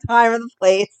not the time or the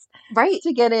place, right,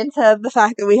 to get into the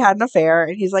fact that we had an affair."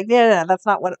 And he's like, "No, that's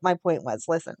not what my point was.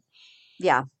 Listen."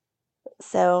 Yeah.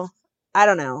 So, I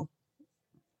don't know.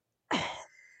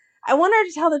 I want her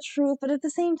to tell the truth, but at the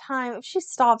same time, if she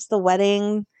stops the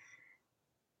wedding,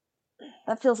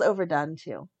 that feels overdone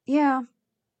too. Yeah.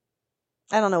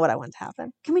 I don't know what I want to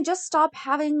happen. Can we just stop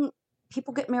having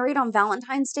people get married on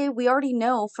Valentine's Day? We already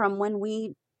know from when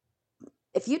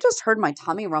if you just heard my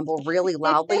tummy rumble really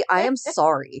loudly, I am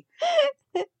sorry.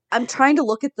 I'm trying to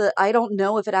look at I don't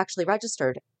know if it actually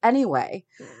registered. Anyway.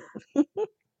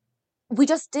 We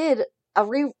just did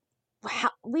we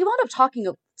wound up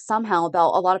talking somehow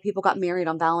about a lot of people got married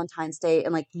on Valentine's Day,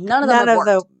 and like none of them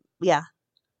worked. Yeah.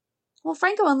 Well,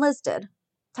 Franco and Liz did,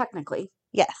 technically.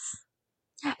 Yes.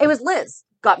 It was Liz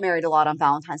got married a lot on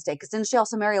Valentine's Day, because didn't she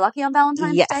also marry Lucky on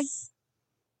Valentine's Day? Yes.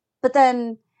 But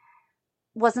then,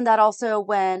 wasn't that also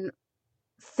when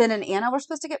Finn and Anna were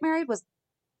supposed to get married?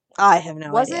 I have no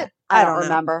idea. Was it? I don't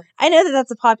remember. I know that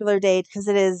that's a popular date because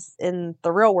it is in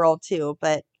the real world too,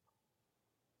 but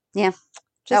yeah.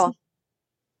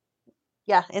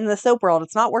 Yeah, in the soap world,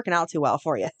 it's not working out too well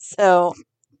for you. So,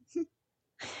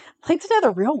 I'd like to know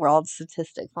the real world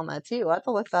statistics on that too. I'll have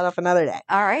to look that up another day.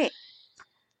 All right.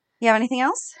 You have anything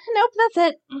else? Nope,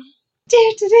 that's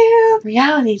it.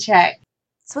 Reality check.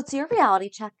 So what's your reality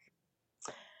check?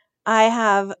 I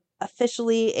have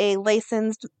officially a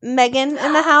licensed Megan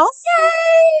in the house.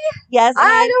 Yay! Yes.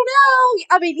 I don't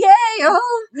know. I mean, yay.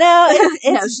 Oh. No, it's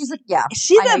no, she's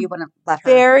she's I know you wouldn't let her.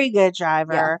 Very good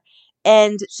driver. Yeah.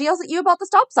 And she yells at you about the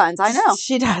stop signs. I know.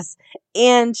 She does.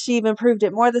 And she even proved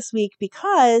it more this week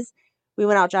because we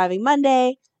went out driving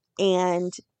Monday,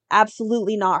 and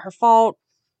absolutely not her fault.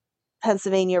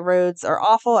 Pennsylvania roads are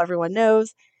awful. Everyone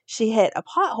knows. She hit a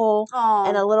pothole,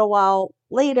 and a little while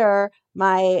later,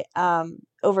 my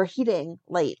overheating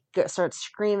light starts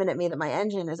screaming at me that my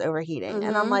engine is overheating. Mm-hmm.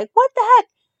 And I'm like, what the heck?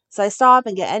 So I stop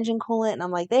and get engine coolant, and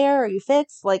I'm like, there, are you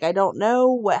fixed? Like, I don't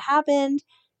know what happened,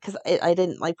 because I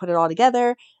didn't put it all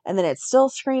together, and then it's still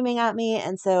screaming at me.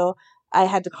 And so I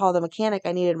had to call the mechanic.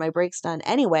 I needed my brakes done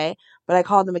anyway, but I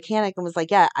called the mechanic and was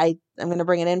like, yeah, I'm going to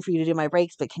bring it in for you to do my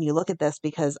brakes, but can you look at this?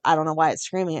 Because I don't know why it's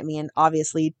screaming at me. And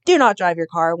obviously, do not drive your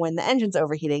car when the engine's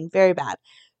overheating. Very bad.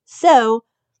 So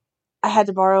I had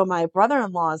to borrow my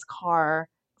brother-in-law's car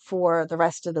for the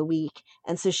rest of the week.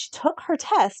 And so she took her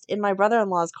test in my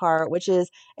brother-in-law's car, which is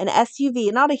an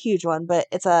SUV, not a huge one, but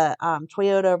it's a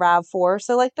Toyota RAV4.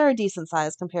 So they're a decent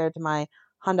size compared to my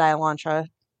Hyundai Elantra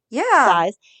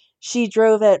size. She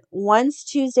drove it once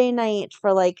Tuesday night for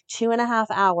 2.5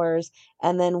 hours,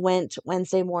 and then went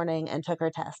Wednesday morning and took her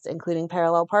test, including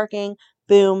parallel parking.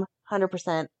 Boom.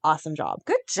 100% awesome job.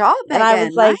 Good job, Megan. And I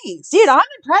was like, nice. Dude, I'm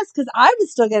impressed, because I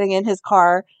was still getting in his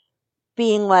car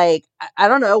being like, I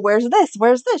don't know, where's this?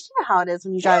 Where's this? You know how it is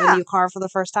when you drive a new car for the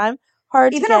first time.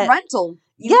 Hard Even to get. a rental.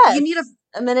 You need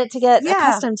a minute to get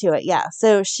accustomed to it. Yeah.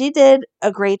 So she did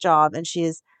a great job, and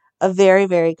she's a very,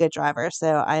 very good driver.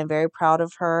 So I am very proud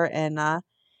of her, and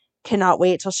Cannot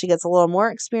wait till she gets a little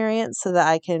more experience so that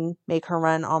I can make her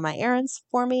run all my errands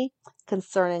for me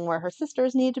concerning where her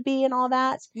sisters need to be and all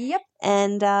that. Yep.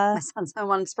 And My son's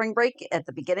home on spring break at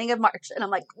the beginning of March, and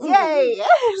I'm like, yay!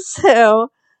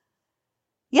 So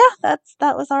yeah, that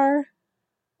was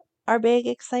our big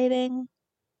exciting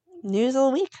news of the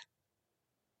week.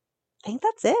 I think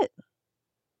that's it.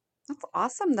 That's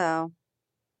awesome, though.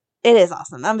 It is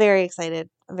awesome. I'm very excited.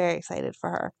 I'm very excited for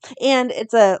her. And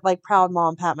it's a like proud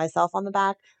mom pat myself on the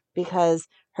back because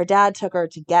her dad took her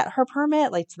to get her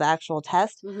permit, like to the actual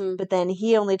test, but then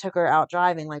he only took her out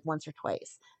driving like once or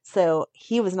twice. So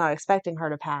he was not expecting her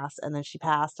to pass, and then she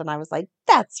passed, and I was like,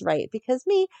 that's right, because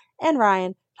me and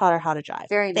Ryan taught her how to drive.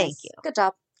 Very nice. Thank you. Good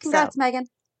job. Congrats, Megan.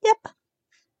 Yep.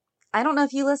 I don't know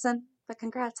if you listen, but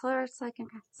congrats. Tell her it's like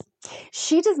congrats.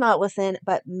 She does not listen,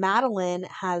 but Madeline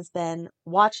has been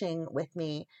watching with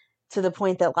me to the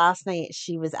point that last night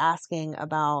she was asking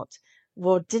about,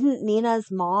 well, didn't Nina's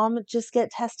mom just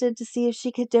get tested to see if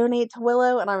she could donate to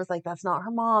Willow? And I was like, that's not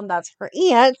her mom, that's her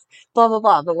aunt, blah, blah,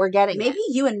 blah. But we're getting Maybe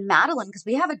it. you and Madeline, because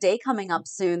we have a day coming up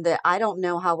soon that I don't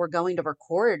know how we're going to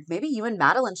record. Maybe you and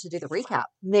Madeline should do the recap.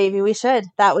 Maybe we should.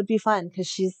 That would be fun because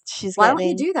she's Why don't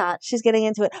you do that? She's getting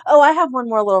into it. Oh, I have one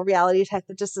more little reality check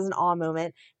that just is an awe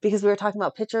moment because we were talking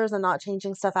about pictures and not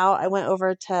changing stuff out. I went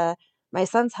over to my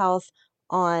son's house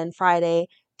on Friday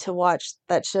to watch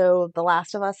that show, The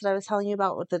Last of Us, that I was telling you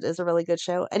about. That is a really good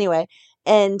show. Anyway,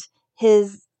 and I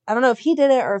don't know if he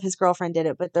did it or if his girlfriend did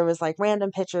it, but there was like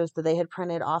random pictures that they had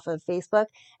printed off of Facebook.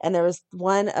 And there was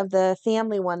one of the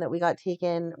family one that we got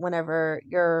taken whenever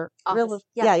your Office.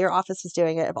 your office was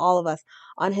doing it, of all of us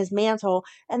on his mantle.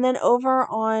 And then over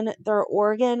on their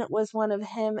organ was one of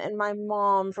him and my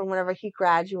mom from whenever he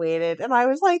graduated. And I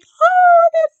was like, oh,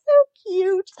 that's so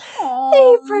cute. Aww.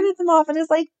 They printed them off, and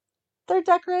it's like they're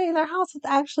decorating their house with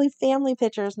actually family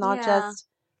pictures, not just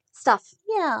stuff.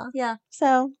 Yeah. Yeah.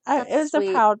 So it That's was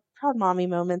sweet. a proud mommy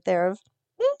moment there of,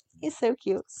 he's so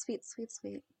cute. Sweet, sweet,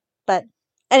 sweet. But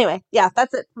anyway, yeah,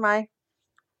 that's it for my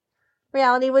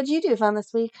reality. What'd you do fun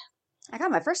this week? I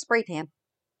got my first spray tan.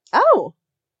 Oh,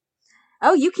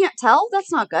 you can't tell?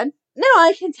 That's not good. no,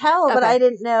 I can tell, but Okay. I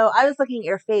didn't know. I was looking at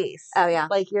your face. Oh, yeah.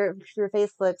 Like your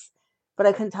face looks, but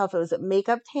I couldn't tell if it was a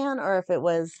makeup tan or if it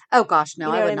was. Oh, gosh, no,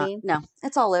 You know I what would I not. mean? No,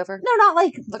 it's all over. No, not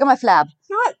like, Look at my flab.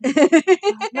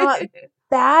 not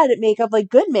bad makeup, like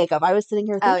good makeup. I was sitting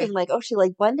here Oh, thinking like, oh, she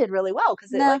like blended really well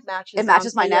because it No. like matches. It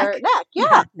matches my onto your neck. neck.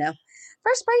 Yeah. No.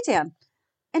 First spray tan.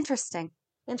 Interesting.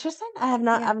 Interesting. I have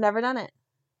not. Yeah. I've never done it.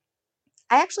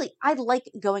 I like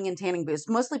going in tanning booths,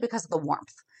 mostly because of the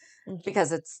warmth.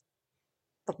 Because it's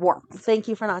the warmth. Thank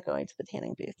you for not going to the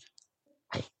tanning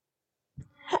booth.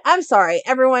 I'm sorry.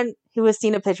 Everyone who has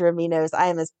seen a picture of me knows I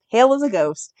am as pale as a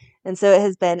ghost. And so it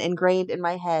has been ingrained in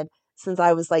my head since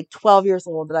I was like 12 years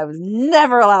old that I was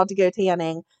never allowed to go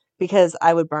tanning because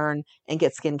I would burn and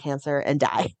get skin cancer and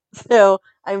die. So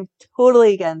I'm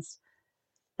totally against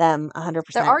them 100%.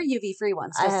 There are UV-free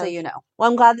ones, just so you know. Well,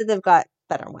 I'm glad that they've got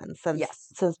better ones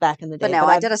since back in the day. But no,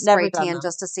 I did a spray never done tan them.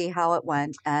 just to see how it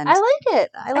went. And I like it.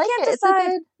 I like can't it. It's a decide.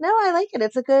 good, no, I like it.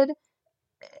 It's a good,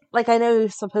 like I know you're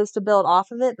supposed to build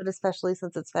off of it, but especially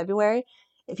since it's February,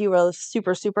 if you were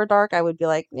super, super dark, I would be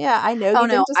like, yeah, I know. Oh you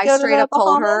no, didn't just I go straight to up the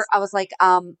told her, Bahamas, I was like,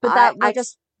 but that I looks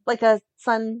just, like a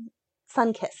sun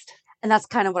kissed. and that's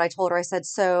kind of what I told her. I said,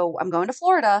 so I'm going to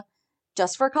Florida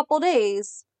just for a couple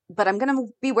days, but I'm going to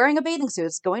be wearing a bathing suit.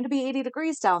 It's going to be 80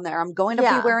 degrees down there. I'm going to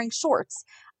be wearing shorts,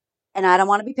 and I don't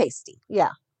want to be pasty.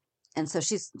 Yeah. And so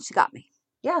she got me.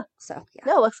 Yeah. So yeah.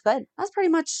 No, it looks good. That's pretty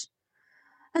much.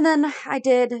 And then I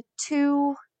did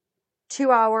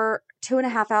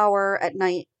 2.5 hour at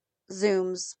night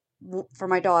Zooms for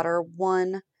my daughter.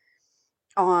 One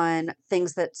on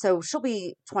things that, so she'll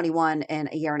be 21 in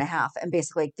a year and a half. And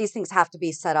basically these things have to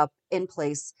be set up in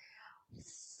place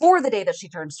for the day that she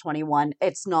turns 21.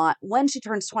 It's not when she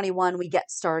turns 21, we get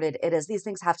started. It is, these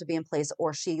things have to be in place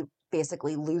or she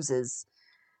basically loses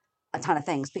a ton of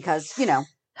things because, you know,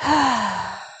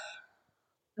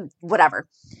 whatever.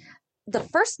 The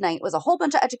first night was a whole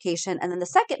bunch of education. And then the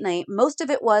second night, most of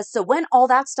it was, so when all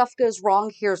that stuff goes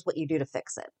wrong, here's what you do to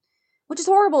fix it, which is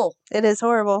horrible. It is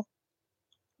horrible.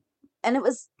 And it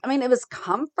was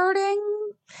comforting.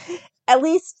 At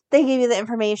least they gave you the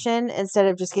information instead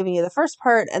of just giving you the first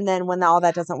part. And then when all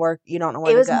that doesn't work, you don't know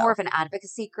where to go. It was more of an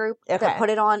advocacy group that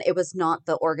put it on. It was not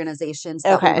the organizations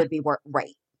that we would be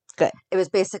right. Good. It was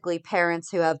basically parents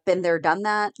who have been there, done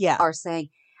that, are saying,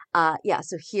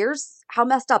 so here's how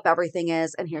messed up everything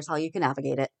is, and here's how you can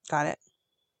navigate it. Got it.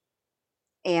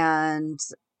 And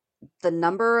the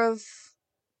number of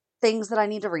things that I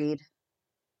need to read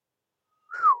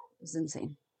is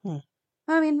insane.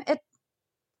 I mean, it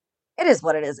is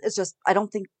what it is. It's just, I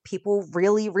don't think people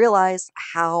really realize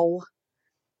how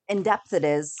in depth it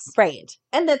is. Right.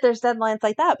 And that there's deadlines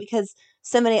like that because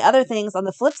so many other things on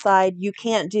the flip side you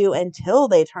can't do until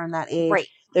they turn that age. Right.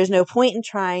 There's no point in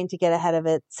trying to get ahead of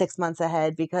it 6 months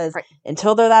ahead because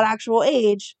until they're that actual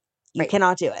age, you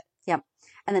cannot do it. Yep.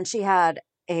 And then she had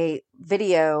a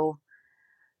video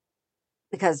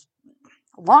because,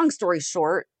 long story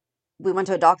short, we went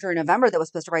to a doctor in November that was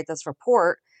supposed to write this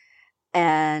report,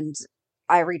 and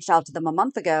I reached out to them a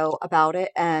month ago about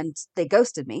it, and they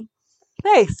ghosted me.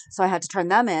 Nice. So I had to turn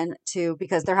them in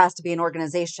because there has to be an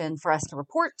organization for us to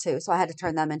report to. So I had to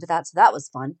turn them into that. So that was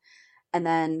fun. And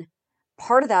then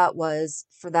part of that was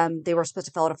for them, they were supposed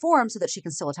to fill out a form so that she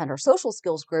can still attend her social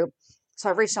skills group. So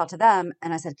I reached out to them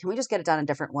and I said, can we just get it done a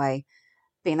different way?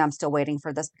 Being I'm still waiting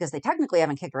for this because they technically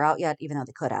haven't kicked her out yet, even though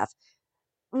they could have.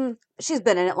 She's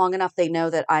been in it long enough. They know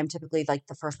that I'm typically like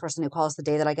the first person who calls the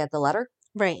day that I get the letter.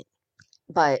 Right.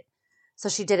 But so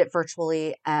she did it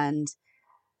virtually, and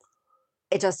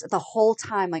it just, the whole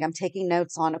time, like I'm taking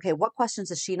notes on, okay, what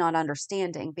questions is she not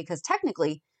understanding? Because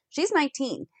technically she's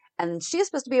 19 and she is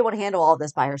supposed to be able to handle all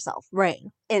this by herself. Right.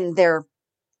 In their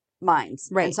minds.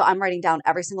 Right. And so I'm writing down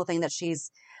every single thing that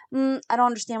she's, I don't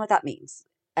understand what that means.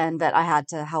 And that I had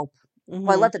to help. Mm-hmm.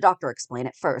 Well, I let the doctor explain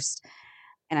it first.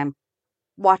 And I'm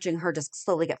watching her just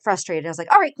slowly get frustrated. I was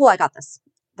like, all right, cool, I got this.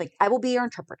 Like, I will be your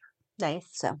interpreter. Nice.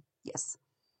 So, yes.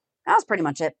 That was pretty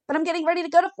much it. But I'm getting ready to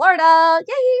go to Florida.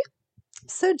 Yay! I'm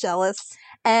so jealous.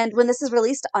 And when this is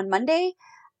released on Monday,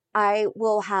 I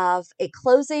will have a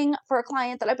closing for a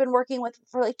client that I've been working with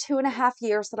for like 2.5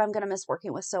 years that I'm going to miss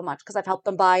working with so much because I've helped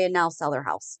them buy and now sell their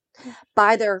house.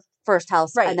 Buy their first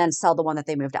house and then sell the one that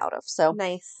they moved out of. So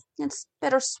nice. It's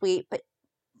bittersweet, but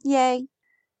yay.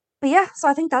 But yeah, so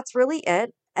I think that's really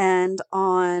it. And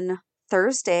on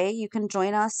Thursday, you can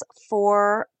join us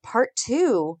for part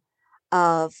 2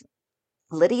 of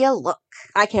Lydia Look.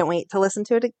 I can't wait to listen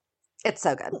to it. It's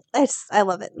so good. I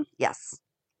love it. Yes.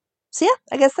 So yeah,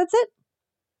 I guess that's it.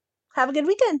 Have a good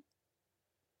weekend.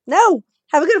 No,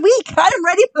 have a good week. I'm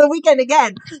ready for the weekend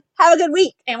again. Have a good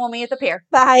week. And we'll meet at the pier.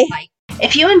 Bye. Bye.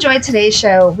 If you enjoyed today's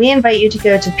show, we invite you to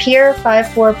go to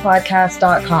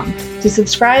peer54podcast.com to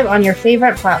subscribe on your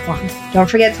favorite platform. Don't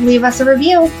forget to leave us a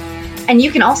review. And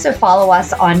you can also follow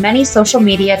us on many social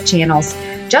media channels.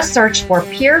 Just search for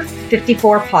Peer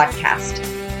 54 Podcast.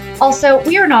 Also,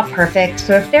 we are not perfect,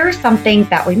 so if there is something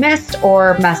that we missed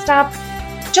or messed up,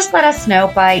 just let us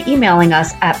know by emailing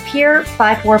us at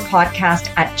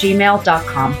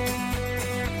peer54podcast@gmail.com.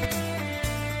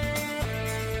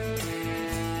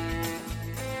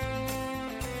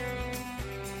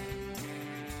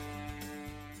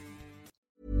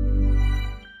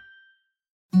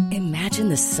 Imagine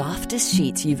the softest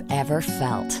sheets you've ever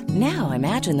felt. Now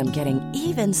imagine them getting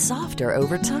even softer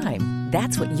over time.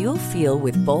 That's what you'll feel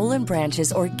with Boll &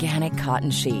 Branch's organic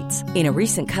cotton sheets. In a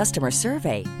recent customer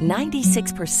survey,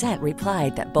 96%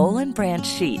 replied that Boll & Branch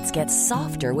sheets get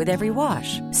softer with every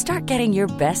wash. Start getting your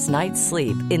best night's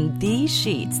sleep in these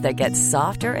sheets that get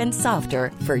softer and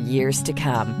softer for years to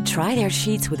come. Try their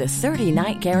sheets with a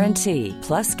 30-night guarantee.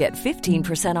 Plus, get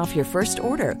 15% off your first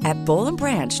order at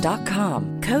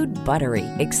bollandbranch.com. Code BUTTERY.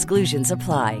 Exclusions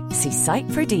apply. See site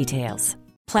for details.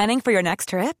 Planning for your next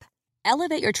trip?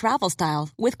 Elevate your travel style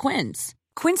with Quince.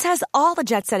 Quince has all the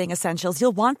jet-setting essentials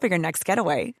you'll want for your next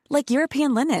getaway, like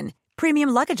European linen, premium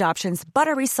luggage options,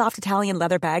 buttery soft Italian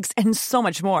leather bags, and so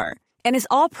much more. And is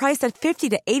all priced at 50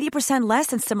 to 80% less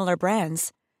than similar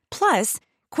brands. Plus,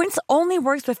 Quince only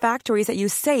works with factories that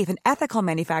use safe and ethical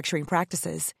manufacturing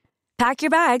practices. Pack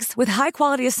your bags with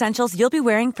high-quality essentials you'll be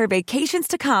wearing for vacations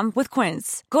to come with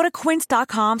Quince. Go to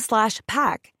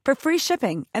quince.com/pack for free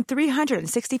shipping and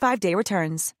 365-day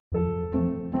returns.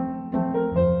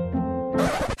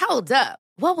 Hold up.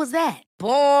 What was that?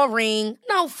 Boring.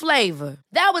 No flavor.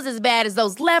 That was as bad as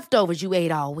those leftovers you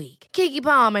ate all week. Keke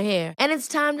Palmer here. And it's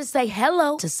time to say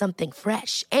hello to something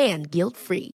fresh and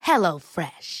guilt-free. Hello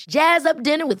Fresh. Jazz up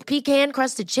dinner with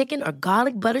pecan-crusted chicken or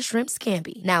garlic butter shrimp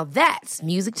scampi. Now that's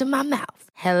music to my mouth.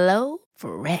 Hello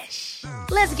Fresh.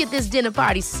 Let's get this dinner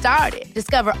party started.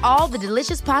 Discover all the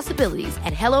delicious possibilities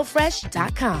at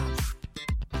HelloFresh.com.